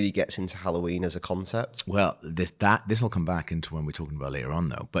 is he really gets into Halloween as a concept. Well, this will come back into when we're talking about later on,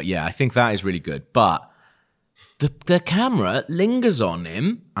 though. But yeah, I think that is really good. But the camera lingers on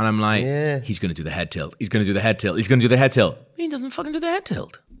him, and I'm like, he's going to do the head tilt. He's going to do the head tilt. He's going to do the head tilt. He doesn't fucking do the head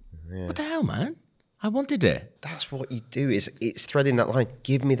tilt. Yeah. What the hell, man? I wanted it. That's what you do. It's threading that line.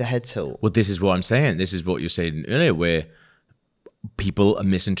 Give me the head tilt. Well, this is what I'm saying. This is what you're saying earlier, where people are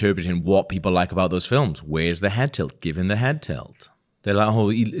misinterpreting what people like about those films. Where's the head tilt? Give him the head tilt. They're like, oh,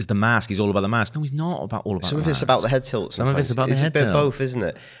 it's the mask. He's all about the mask. No, he's not all about Some of it's about the head tilt. Some of it's about the head tilt. It's a bit of both, isn't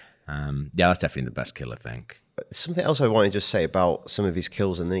it? Yeah, that's definitely the best kill, I think. Something else I want to just say about some of his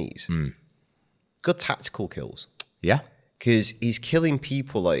kills in these. Good tactical kills. Yeah. Because he's killing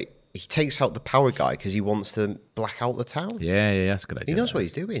people like... He takes out the power guy because he wants to black out the town. Yeah, that's a good idea. He knows what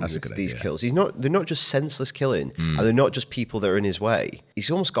he's doing with these kills. They're not just senseless killing, and they're not just people that are in his way. He's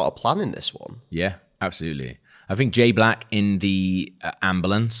almost got a plan in this one. Yeah, absolutely. I think Jay Black in the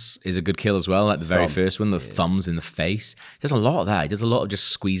ambulance is a good kill as well. Like the very first one, the thumbs in the face. There's a lot of that. He does a lot of just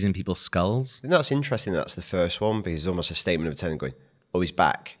squeezing people's skulls. And that's interesting. That's the first one because it's almost a statement of intent going, oh, he's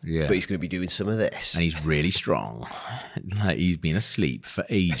back. Yeah. But he's going to be doing some of this. And he's really strong. Like he's been asleep for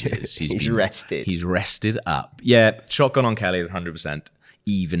ages. He's rested. He's rested up. Yeah, shotgun on Kelly is 100%,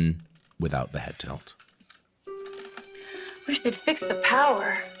 even without the head tilt. Wish they'd fix the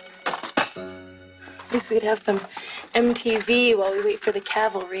power. At least we could have some MTV while we wait for the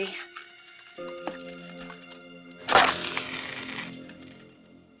cavalry.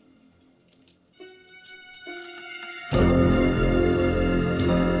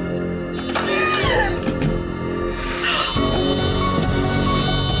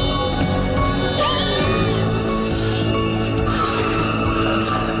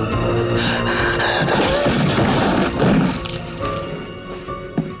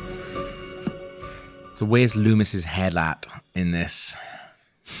 So where's Loomis's head at in this?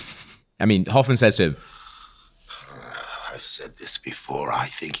 I mean, Hoffman says to him, I've said this before. I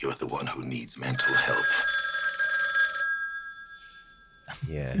think you're the one who needs mental help.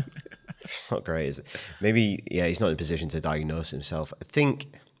 Yeah. Not great, is it? Maybe, he's not in a position to diagnose himself. I think,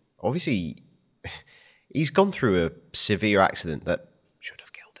 obviously, he's gone through a severe accident that should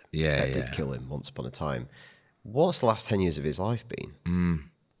have killed him. Yeah, that did kill him once upon a time. What's the last 10 years of his life been?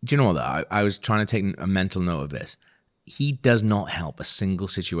 Do you know what, though? I was trying to take a mental note of this. He does not help a single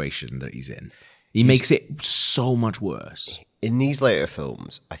situation that he's in. He makes it so much worse. In these later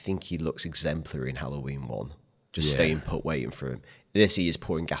films, I think he looks exemplary in Halloween 1. Just staying put, waiting for him. This, he is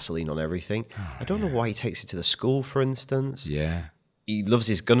pouring gasoline on everything. I don't know why he takes it to the school, for instance. Yeah. He loves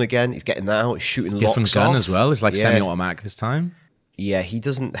his gun again. He's getting that out. He's shooting Different locks gun off. as well. It's like semi-automatic this time. Yeah, he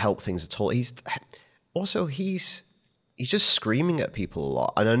doesn't help things at all. He's just screaming at people a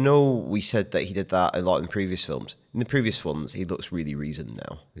lot. And I know we said that he did that a lot in previous films. In the previous ones, he looks really reasoned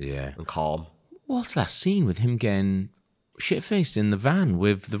now. Yeah. And calm. What's that scene with him getting shit-faced in the van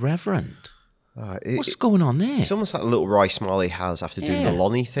with the Reverend? What's going on there? It's almost like the little wry smile he has after doing the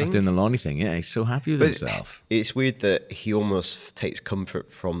Lonnie thing. After doing the Lonnie thing, yeah. He's so happy with himself. It's weird that he almost takes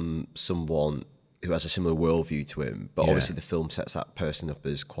comfort from someone who has a similar worldview to him, but obviously the film sets that person up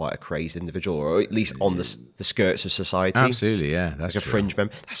as quite a crazy individual, or at least on the skirts of society. Absolutely, yeah. That's like a fringe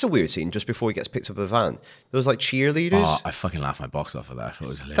member. That's a weird scene, just before he gets picked up in the van. There was like cheerleaders. Oh, I fucking laughed my box off of that. I thought it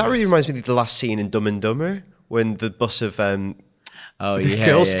was hilarious. That really reminds me of the last scene in Dumb and Dumber, when the bus of girls come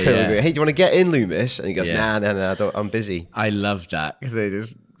and go, hey, do you want to get in, Loomis? And he goes, nah, I'm busy. I love that, because they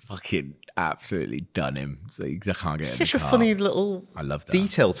just fucking absolutely done him, so he can't get Such in the a car. funny little I love that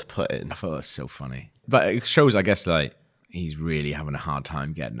detail to put in. I thought it was so funny, but it shows, I guess, like he's really having a hard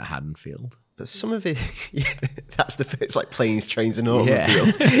time getting to Haddonfield. But some of it, that's the bit. It's like planes, trains, and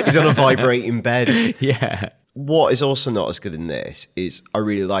automobiles. He's on a vibrating bed. Yeah. What is also not as good in this is I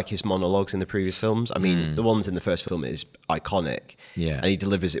really like his monologues in the previous films. I mean, the ones in the first film is iconic. Yeah. And he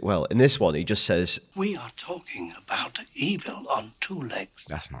delivers it well. In this one, he just says... We are talking about evil on two legs.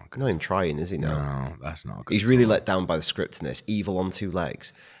 That's not good. Not even trying, is he now? No, that's not good. He's really let down by the script in this. Evil on two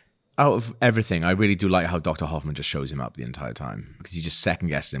legs. Out of everything, I really do like how Dr. Hoffman just shows him up the entire time, because he just second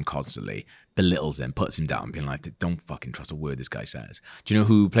guesses him constantly, belittles him, puts him down, being like, don't fucking trust a word this guy says. Do you know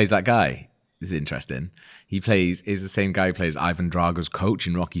who plays that guy? is interesting. Is the same guy who plays Ivan Drago's coach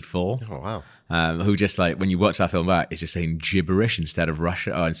in Rocky 4. Oh, wow. Who just like, when you watch that film back, is just saying gibberish instead of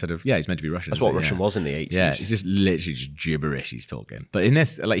Russian. He's meant to be Russian. That's what Russian was in the 80s. Yeah, it's just literally just gibberish he's talking. But in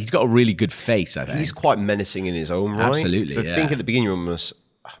this, like, he's got a really good face, I think. He's quite menacing in his own right. Absolutely, So I think at the beginning you're almost,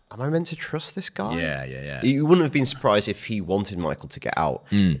 am I meant to trust this guy? Yeah. You wouldn't have been surprised if he wanted Michael to get out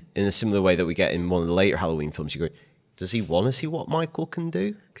in a similar way that we get in one of the later Halloween films. You go, does he want to see what Michael can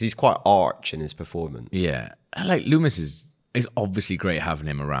do? Because he's quite arch in his performance. Yeah. Like, Loomis is obviously great having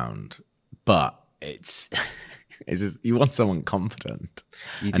him around, but it's just, you want someone competent.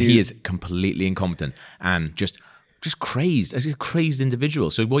 And he is completely incompetent and just crazed. As a crazed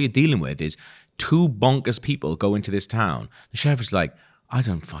individual. So what you're dealing with is two bonkers people go into this town. The sheriff is like, I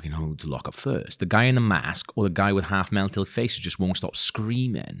don't fucking know who to lock up first. The guy in the mask or the guy with half melted face who just won't stop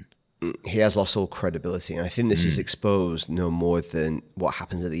screaming. He has lost all credibility, and I think this is exposed no more than what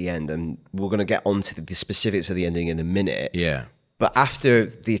happens at the end. And we're going to get onto the specifics of the ending in a minute. Yeah. But after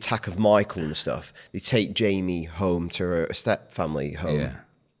the attack of Michael and stuff, they take Jamie home to her step-family home. Yeah.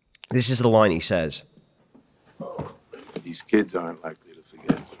 This is the line he says. These kids aren't likely to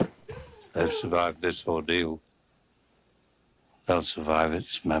forget. They've survived this ordeal. They'll survive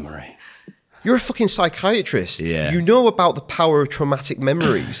its memory. You're a fucking psychiatrist. Yeah. You know about the power of traumatic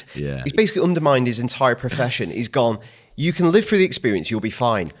memories. Yeah. He's basically undermined his entire profession. He's gone, you can live through the experience, you'll be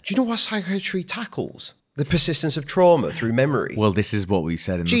fine. Do you know what psychiatry tackles? The persistence of trauma through memory. Well, this is what we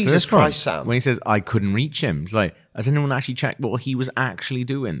said in the Jesus first one. Christ, Sam. When he says, I couldn't reach him. It's like, has anyone actually checked what he was actually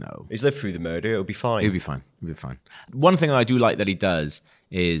doing, though? He's lived through the murder, it'll be fine. He'll be fine. One thing I do like that he does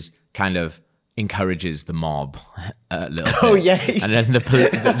is kind of encourages the mob a little bit. Oh, yeah. And then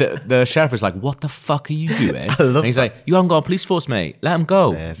the sheriff is like, what the fuck are you doing? And he's like, you haven't got a police force, mate. Let him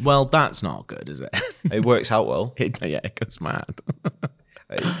go. Yeah. Well, that's not good, is it? It works out well. It goes mad.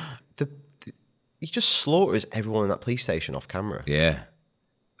 He just slaughters everyone in that police station off camera. Yeah.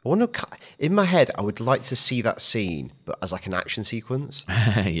 I wonder, in my head, I would like to see that scene, but as like an action sequence.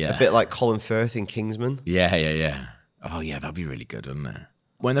 Yeah. A bit like Colin Firth in Kingsman. Yeah. Oh, yeah, that'd be really good, wouldn't it?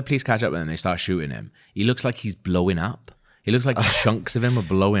 When the police catch up and they start shooting him, he looks like he's blowing up. He looks like chunks of him are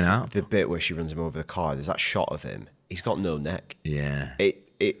blowing up. The bit where she runs him over the car, there's that shot of him. He's got no neck. Yeah.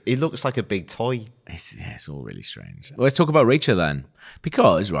 It looks like a big toy. It's all really strange. Well, let's talk about Rachel then.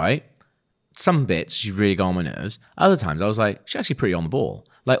 Because, right, some bits she's really got on my nerves. Other times I was like, she's actually pretty on the ball.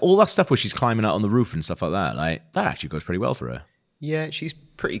 Like all that stuff where she's climbing out on the roof and stuff like that, like that actually goes pretty well for her. Yeah, she's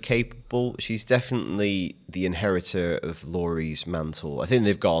pretty capable. She's definitely the inheritor of Laurie's mantle. I think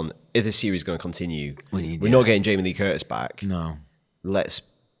they've gone, if the series is going to continue, we're not getting Jamie Lee Curtis back. No. Let's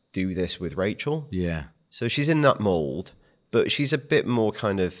do this with Rachel. Yeah. So she's in that mold, but she's a bit more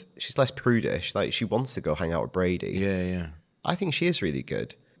she's less prudish. Like she wants to go hang out with Brady. Yeah. I think she is really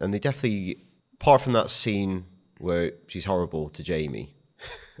good. And they definitely, apart from that scene where she's horrible to Jamie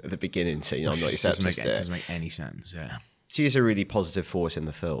at the beginning, saying, I'm not your stepsister. It doesn't make any sense, yeah. She is a really positive force in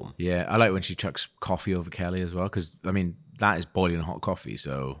the film. Yeah, I like when she chucks coffee over Kelly as well, because, I mean, that is boiling hot coffee,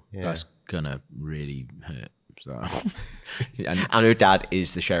 so that's going to really hurt. So, and her dad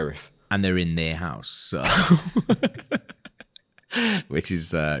is the sheriff. And they're in their house, so. Which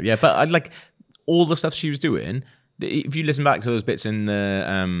is, but I'd like all the stuff she was doing. If you listen back to those bits in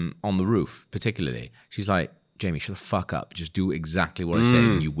the on the roof, particularly, she's like, Jamie, shut the fuck up. Just do exactly what I say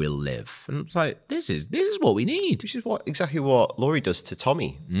and you will live. And it's like, this is what we need. Which is exactly what Laurie does to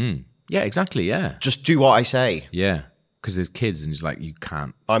Tommy. Yeah, exactly, yeah. Just do what I say. Yeah. Because there's kids and he's like, you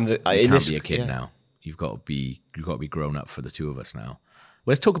can't be a kid now. You've got to be grown up for the two of us now.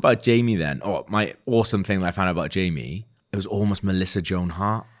 Let's talk about Jamie then. Oh, my awesome thing that I found out about Jamie, it was almost Melissa Joan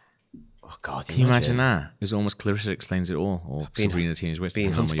Hart. Oh, God. Can you imagine that? It was almost Clarissa Explains It All, or Sabrina the Teenage Witch.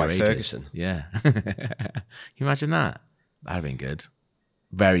 Being hunted by Ferguson. Yeah. Can you imagine that? That'd have been good.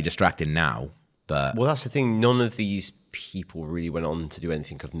 Very distracting now, but... Well, that's the thing. None of these people really went on to do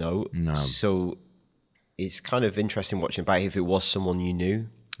anything of note. No. So it's kind of interesting watching back if it was someone you knew.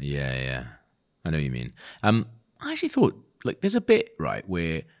 Yeah. I know what you mean. I actually thought, like, there's a bit, right,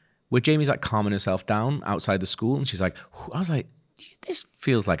 where Jamie's, like, calming herself down outside the school, and she's like, I was like, this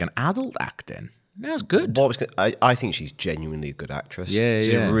feels like an adult acting. That's good. I think she's genuinely a good actress. Yeah,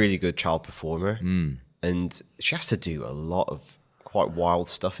 she's a really good child performer. And she has to do a lot of quite wild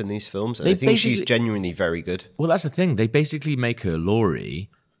stuff in these films. And I think she's genuinely very good. Well, that's the thing. They basically make her Laurie,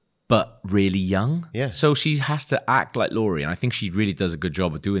 but really young. Yeah. So she has to act like Laurie. And I think she really does a good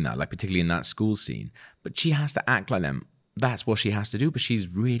job of doing that, like particularly in that school scene. But she has to act like them. That's what she has to do. But she's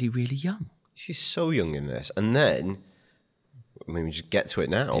really, really young. She's so young in this. And then... I mean, we just get to it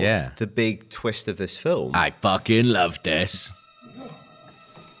now. Yeah. The big twist of this film. I fucking love this.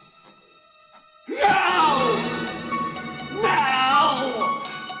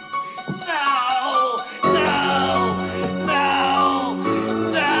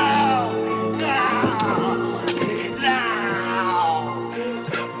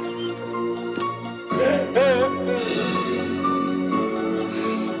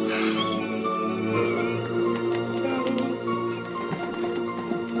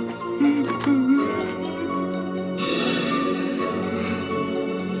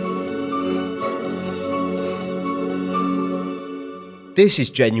 This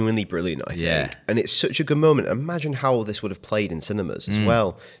is genuinely brilliant, I think. And it's such a good moment. Imagine how this would have played in cinemas as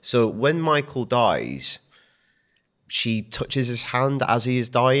well. So when Michael dies, she touches his hand as he is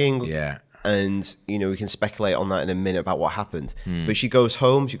dying. Yeah. And, you know, we can speculate on that in a minute about what happened. But she goes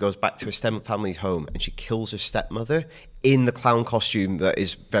home, she goes back to her family's home, and she kills her stepmother in the clown costume that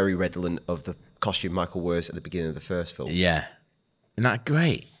is very redolent of the costume Michael wears at the beginning of the first film. Yeah. Isn't that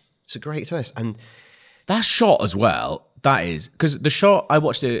great? It's a great twist. And that shot as well, that is, because the shot, I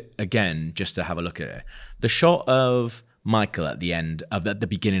watched it again just to have a look at it. The shot of Michael at the end, of at the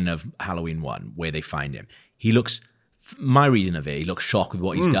beginning of Halloween 1, where they find him, he looks, my reading of it, he looks shocked with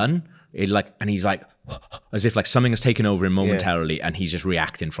what he's done. And he's like, as if like something has taken over him momentarily, and he's just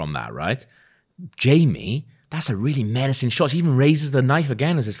reacting from that, right? Jamie, that's a really menacing shot. She even raises the knife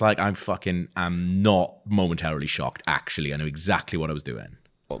again as it's like, I'm not momentarily shocked. Actually, I know exactly what I was doing.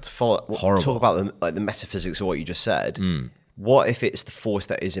 Well, horrible. Talk about the metaphysics of what you just said. What if it's the force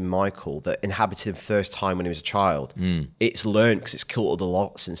that is in Michael that inhabited him first time when he was a child? It's learned because it's killed a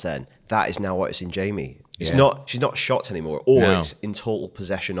lot since then. That is now what is in Jamie. It's not. She's not shocked anymore, or it's in total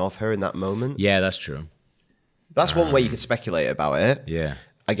possession of her in that moment. Yeah, that's true. That's one way you could speculate about it. Yeah.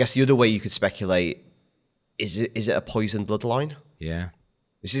 I guess the other way you could speculate is it a poisoned bloodline? Yeah.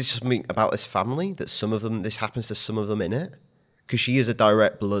 Is this something about this family that this happens to some of them in it? Because she is a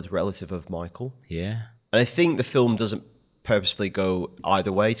direct blood relative of Michael. Yeah. And I think the film doesn't purposefully go either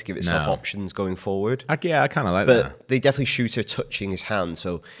way to give itself options going forward. I kind of like that. But they definitely shoot her touching his hand.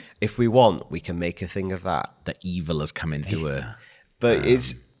 So if we want, we can make a thing of that. The evil has come into her. But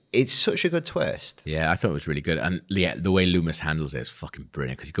it's such a good twist. Yeah, I thought it was really good. And yeah, the way Loomis handles it is fucking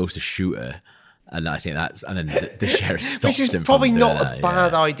brilliant because he goes to shoot her. And I think and then the sheriff stops him. Which is probably not a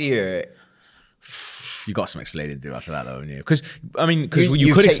bad idea. You got some explaining to do after that, though, haven't you? Because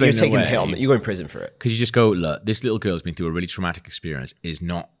you could explain it away. You go in prison for it. Because you just go, look, this little girl's been through a really traumatic experience. Is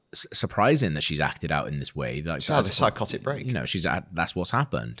not surprising that she's acted out in this way. Like, she's had a psychotic break. You know, that's what's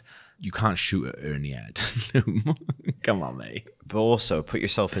happened. You can't shoot her in the head. Come on, mate. But also, put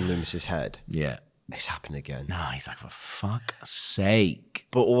yourself in Loomis's head. Yeah. It's happened again. No, he's like, for fuck's sake.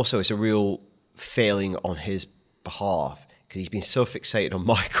 But also, it's a real failing on his behalf. Because he's been so fixated on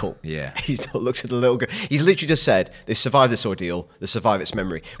Michael. Yeah. He's not looked at the little girl. He's literally just said, they've survived this ordeal, they survived its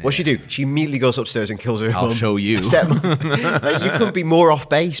memory. What's she do? She immediately goes upstairs and kills her I'll mum. show you. Like, you couldn't be more off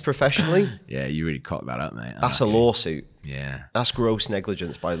base professionally. Yeah, you really cocked that up, mate. That's a lawsuit. Yeah. That's gross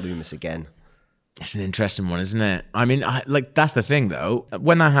negligence by Loomis again. It's an interesting one, isn't it? I mean, that's the thing, though.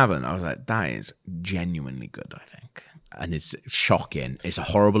 When that happened, I was like, that is genuinely good, I think. And it's shocking. It's a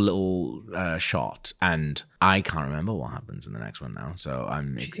horrible little shot, and I can't remember what happens in the next one now. So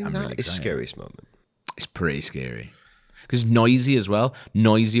I'm really excited. It's the scariest moment. It's pretty scary because it's noisy as well.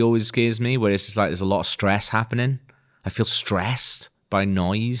 Noisy always scares me, where it's just like there's a lot of stress happening. I feel stressed by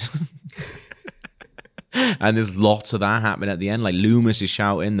noise, and there's lots of that happening at the end. Like Loomis is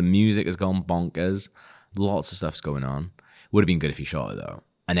shouting, the music has gone bonkers. Lots of stuff's going on. Would have been good if he shot her though,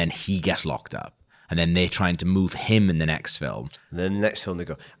 and then he gets locked up. And then they're trying to move him in the next film. And then the next film they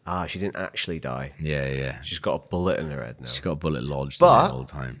go, she didn't actually die. Yeah. She's got a bullet in her head now. She's got a bullet lodged in her all the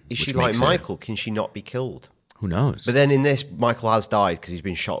time. Is she like Michael? Can she not be killed? Who knows? But then in this, Michael has died because he's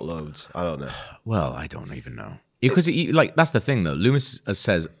been shot loads. I don't know. Well, I don't even know. Because that's the thing though. Loomis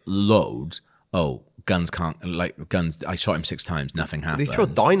says loads. Oh, guns can't, guns, I shot him 6 times, nothing happened. They throw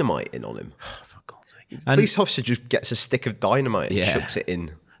dynamite in on him. For God's sake. The police officer just gets a stick of dynamite and chucks it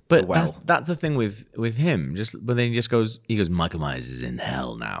in. But that's the thing with him. But then he goes, Michael Myers is in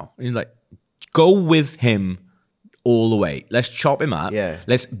hell now. And you're like, go with him all the way. Let's chop him up. Yeah.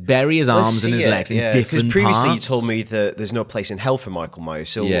 Let's bury his arms and his legs in different parts. Because previously you told me that there's no place in hell for Michael Myers.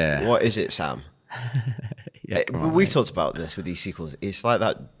 So what is it, Sam? We've talked about this with these sequels. It's like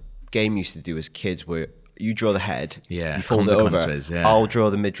that game you used to do as kids where you draw the head, you fold it over, I'll draw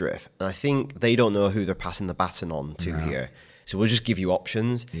the midriff. And I think they don't know who they're passing the baton on to here. So we'll just give you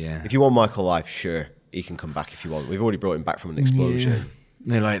options. Yeah. If you want Michael alive, sure, he can come back if you want. We've already brought him back from an explosion. Yeah.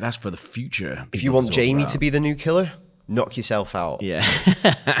 They're like, that's for the future. If you want Jamie to be the new killer, knock yourself out. Yeah.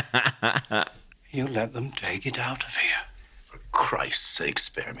 You let them take it out of here. For Christ's sake,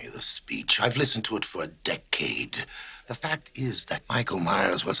 spare me the speech. I've listened to it for a decade. The fact is that Michael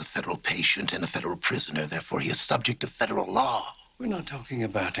Myers was a federal patient and a federal prisoner, therefore he is subject to federal law. We're not talking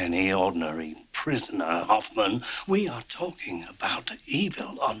about any ordinary prisoner, Hoffman. We are talking about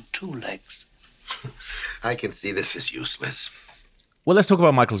evil on 2 legs. I can see this is useless. Well, let's talk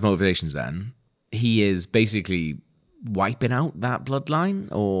about Michael's motivations then. He is basically wiping out that bloodline,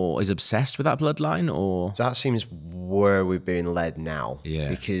 or is obsessed with that bloodline, or... That seems where we're being led now. Yeah.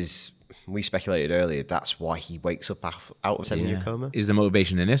 Because we speculated earlier, that's why he wakes up out of 7-year coma. Is the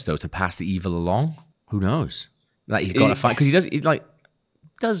motivation in this, though, to pass the evil along? Who knows? Like, he's got to fight, because he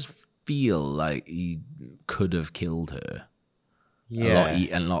does feel like he could have killed her. Yeah.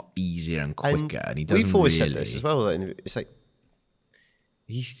 A lot easier and quicker. And he doesn't we've always really... said this as well. It's like,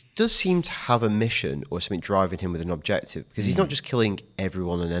 he does seem to have a mission or something driving him with an objective, because he's not just killing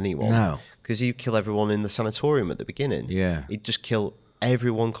everyone and anyone. No. Because he'd kill everyone in the sanatorium at the beginning. Yeah. He'd just kill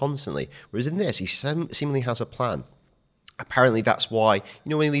everyone constantly. Whereas in this, he seemingly has a plan. Apparently, that's why,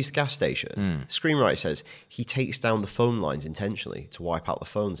 when he leaves the gas station, the screenwriter says he takes down the phone lines intentionally to wipe out the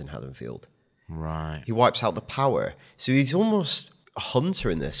phones in Haddonfield. Right. He wipes out the power. So he's almost a hunter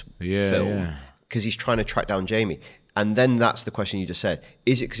in this film, because he's trying to track down Jamie. And then that's the question you just said.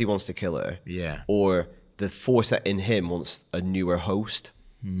 Is it because he wants to kill her? Yeah. Or the force that in him wants a newer host,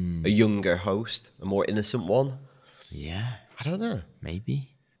 a younger host, a more innocent one? Yeah. I don't know.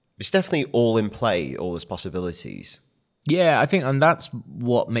 Maybe. It's definitely all in play, all those possibilities. Yeah, I think, and that's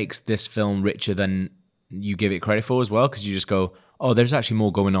what makes this film richer than you give it credit for as well, because you just go, oh, there's actually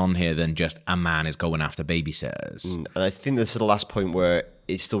more going on here than just a man is going after babysitters. And I think this is the last point where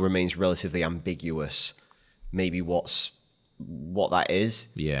it still remains relatively ambiguous, maybe what that is.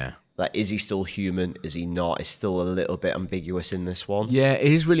 Yeah. Like, is he still human? Is he not? It's still a little bit ambiguous in this one. Yeah,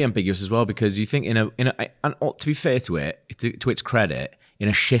 it is really ambiguous as well, because you think and to be fair to it, to its credit, in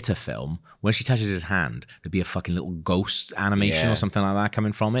a shitter film, when she touches his hand, there'd be a fucking little ghost animation or something like that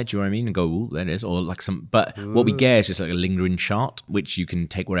coming from it. Do you know what I mean? And go, ooh, there it is. Or like but what we get is just like a lingering shot, which you can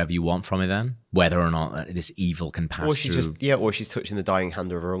take wherever you want from it then, whether or not this evil can pass through. Or she's touching the dying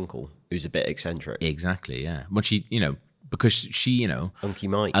hand of her uncle, who's a bit eccentric. Exactly, yeah. When she, because she, Unky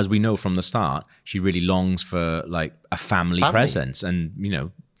Mike, as we know from the start, she really longs for like a family. presence, and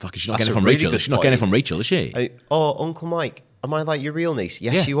fucking she's not getting it from Rachel. She's not getting it from Rachel, is she? Uncle Mike, am I like your real niece?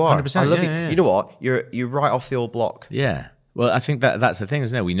 Yes, you are. 100%, I love you. yeah. You know what? You're right off the old block. Yeah. Well, I think that's the thing,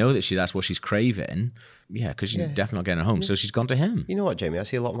 isn't it? We know that that's what she's craving. Yeah, because she's definitely not getting it home, so she's gone to him. You know what, Jamie? I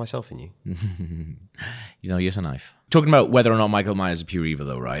see a lot of myself in you. You're a knife. Talking about whether or not Michael Myers is pure evil,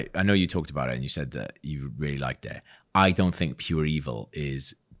 though, right? I know you talked about it and you said that you really liked it. I don't think pure evil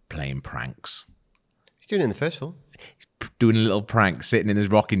is playing pranks. He's doing it in the first film. He's doing a little prank, sitting in his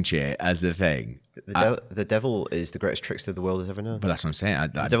rocking chair as the thing. The devil is the greatest trickster the world has ever known. But that's what I'm saying.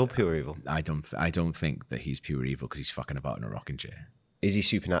 Is the devil pure evil? I don't think that he's pure evil because he's fucking about in a rocking chair. Is he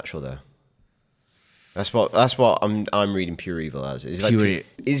supernatural though? That's what I'm reading pure evil as.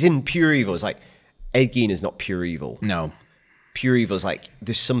 Is in pure evil. It's like Ed Gein is not pure evil. No. Pure evil is like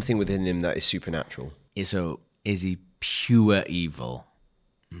there's something within him that is supernatural. So is he pure evil?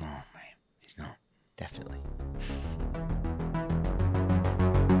 No, man, he's not. Definitely.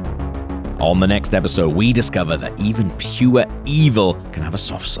 On the next episode, we discover that even pure evil can have a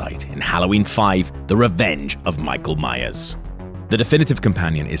soft side in Halloween 5, The Revenge of Michael Myers. The Definitive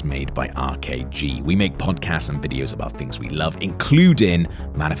Companion is made by RKG. We make podcasts and videos about things we love, including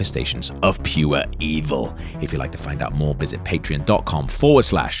manifestations of pure evil. If you'd like to find out more, visit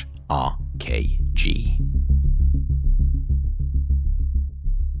patreon.com/RKG.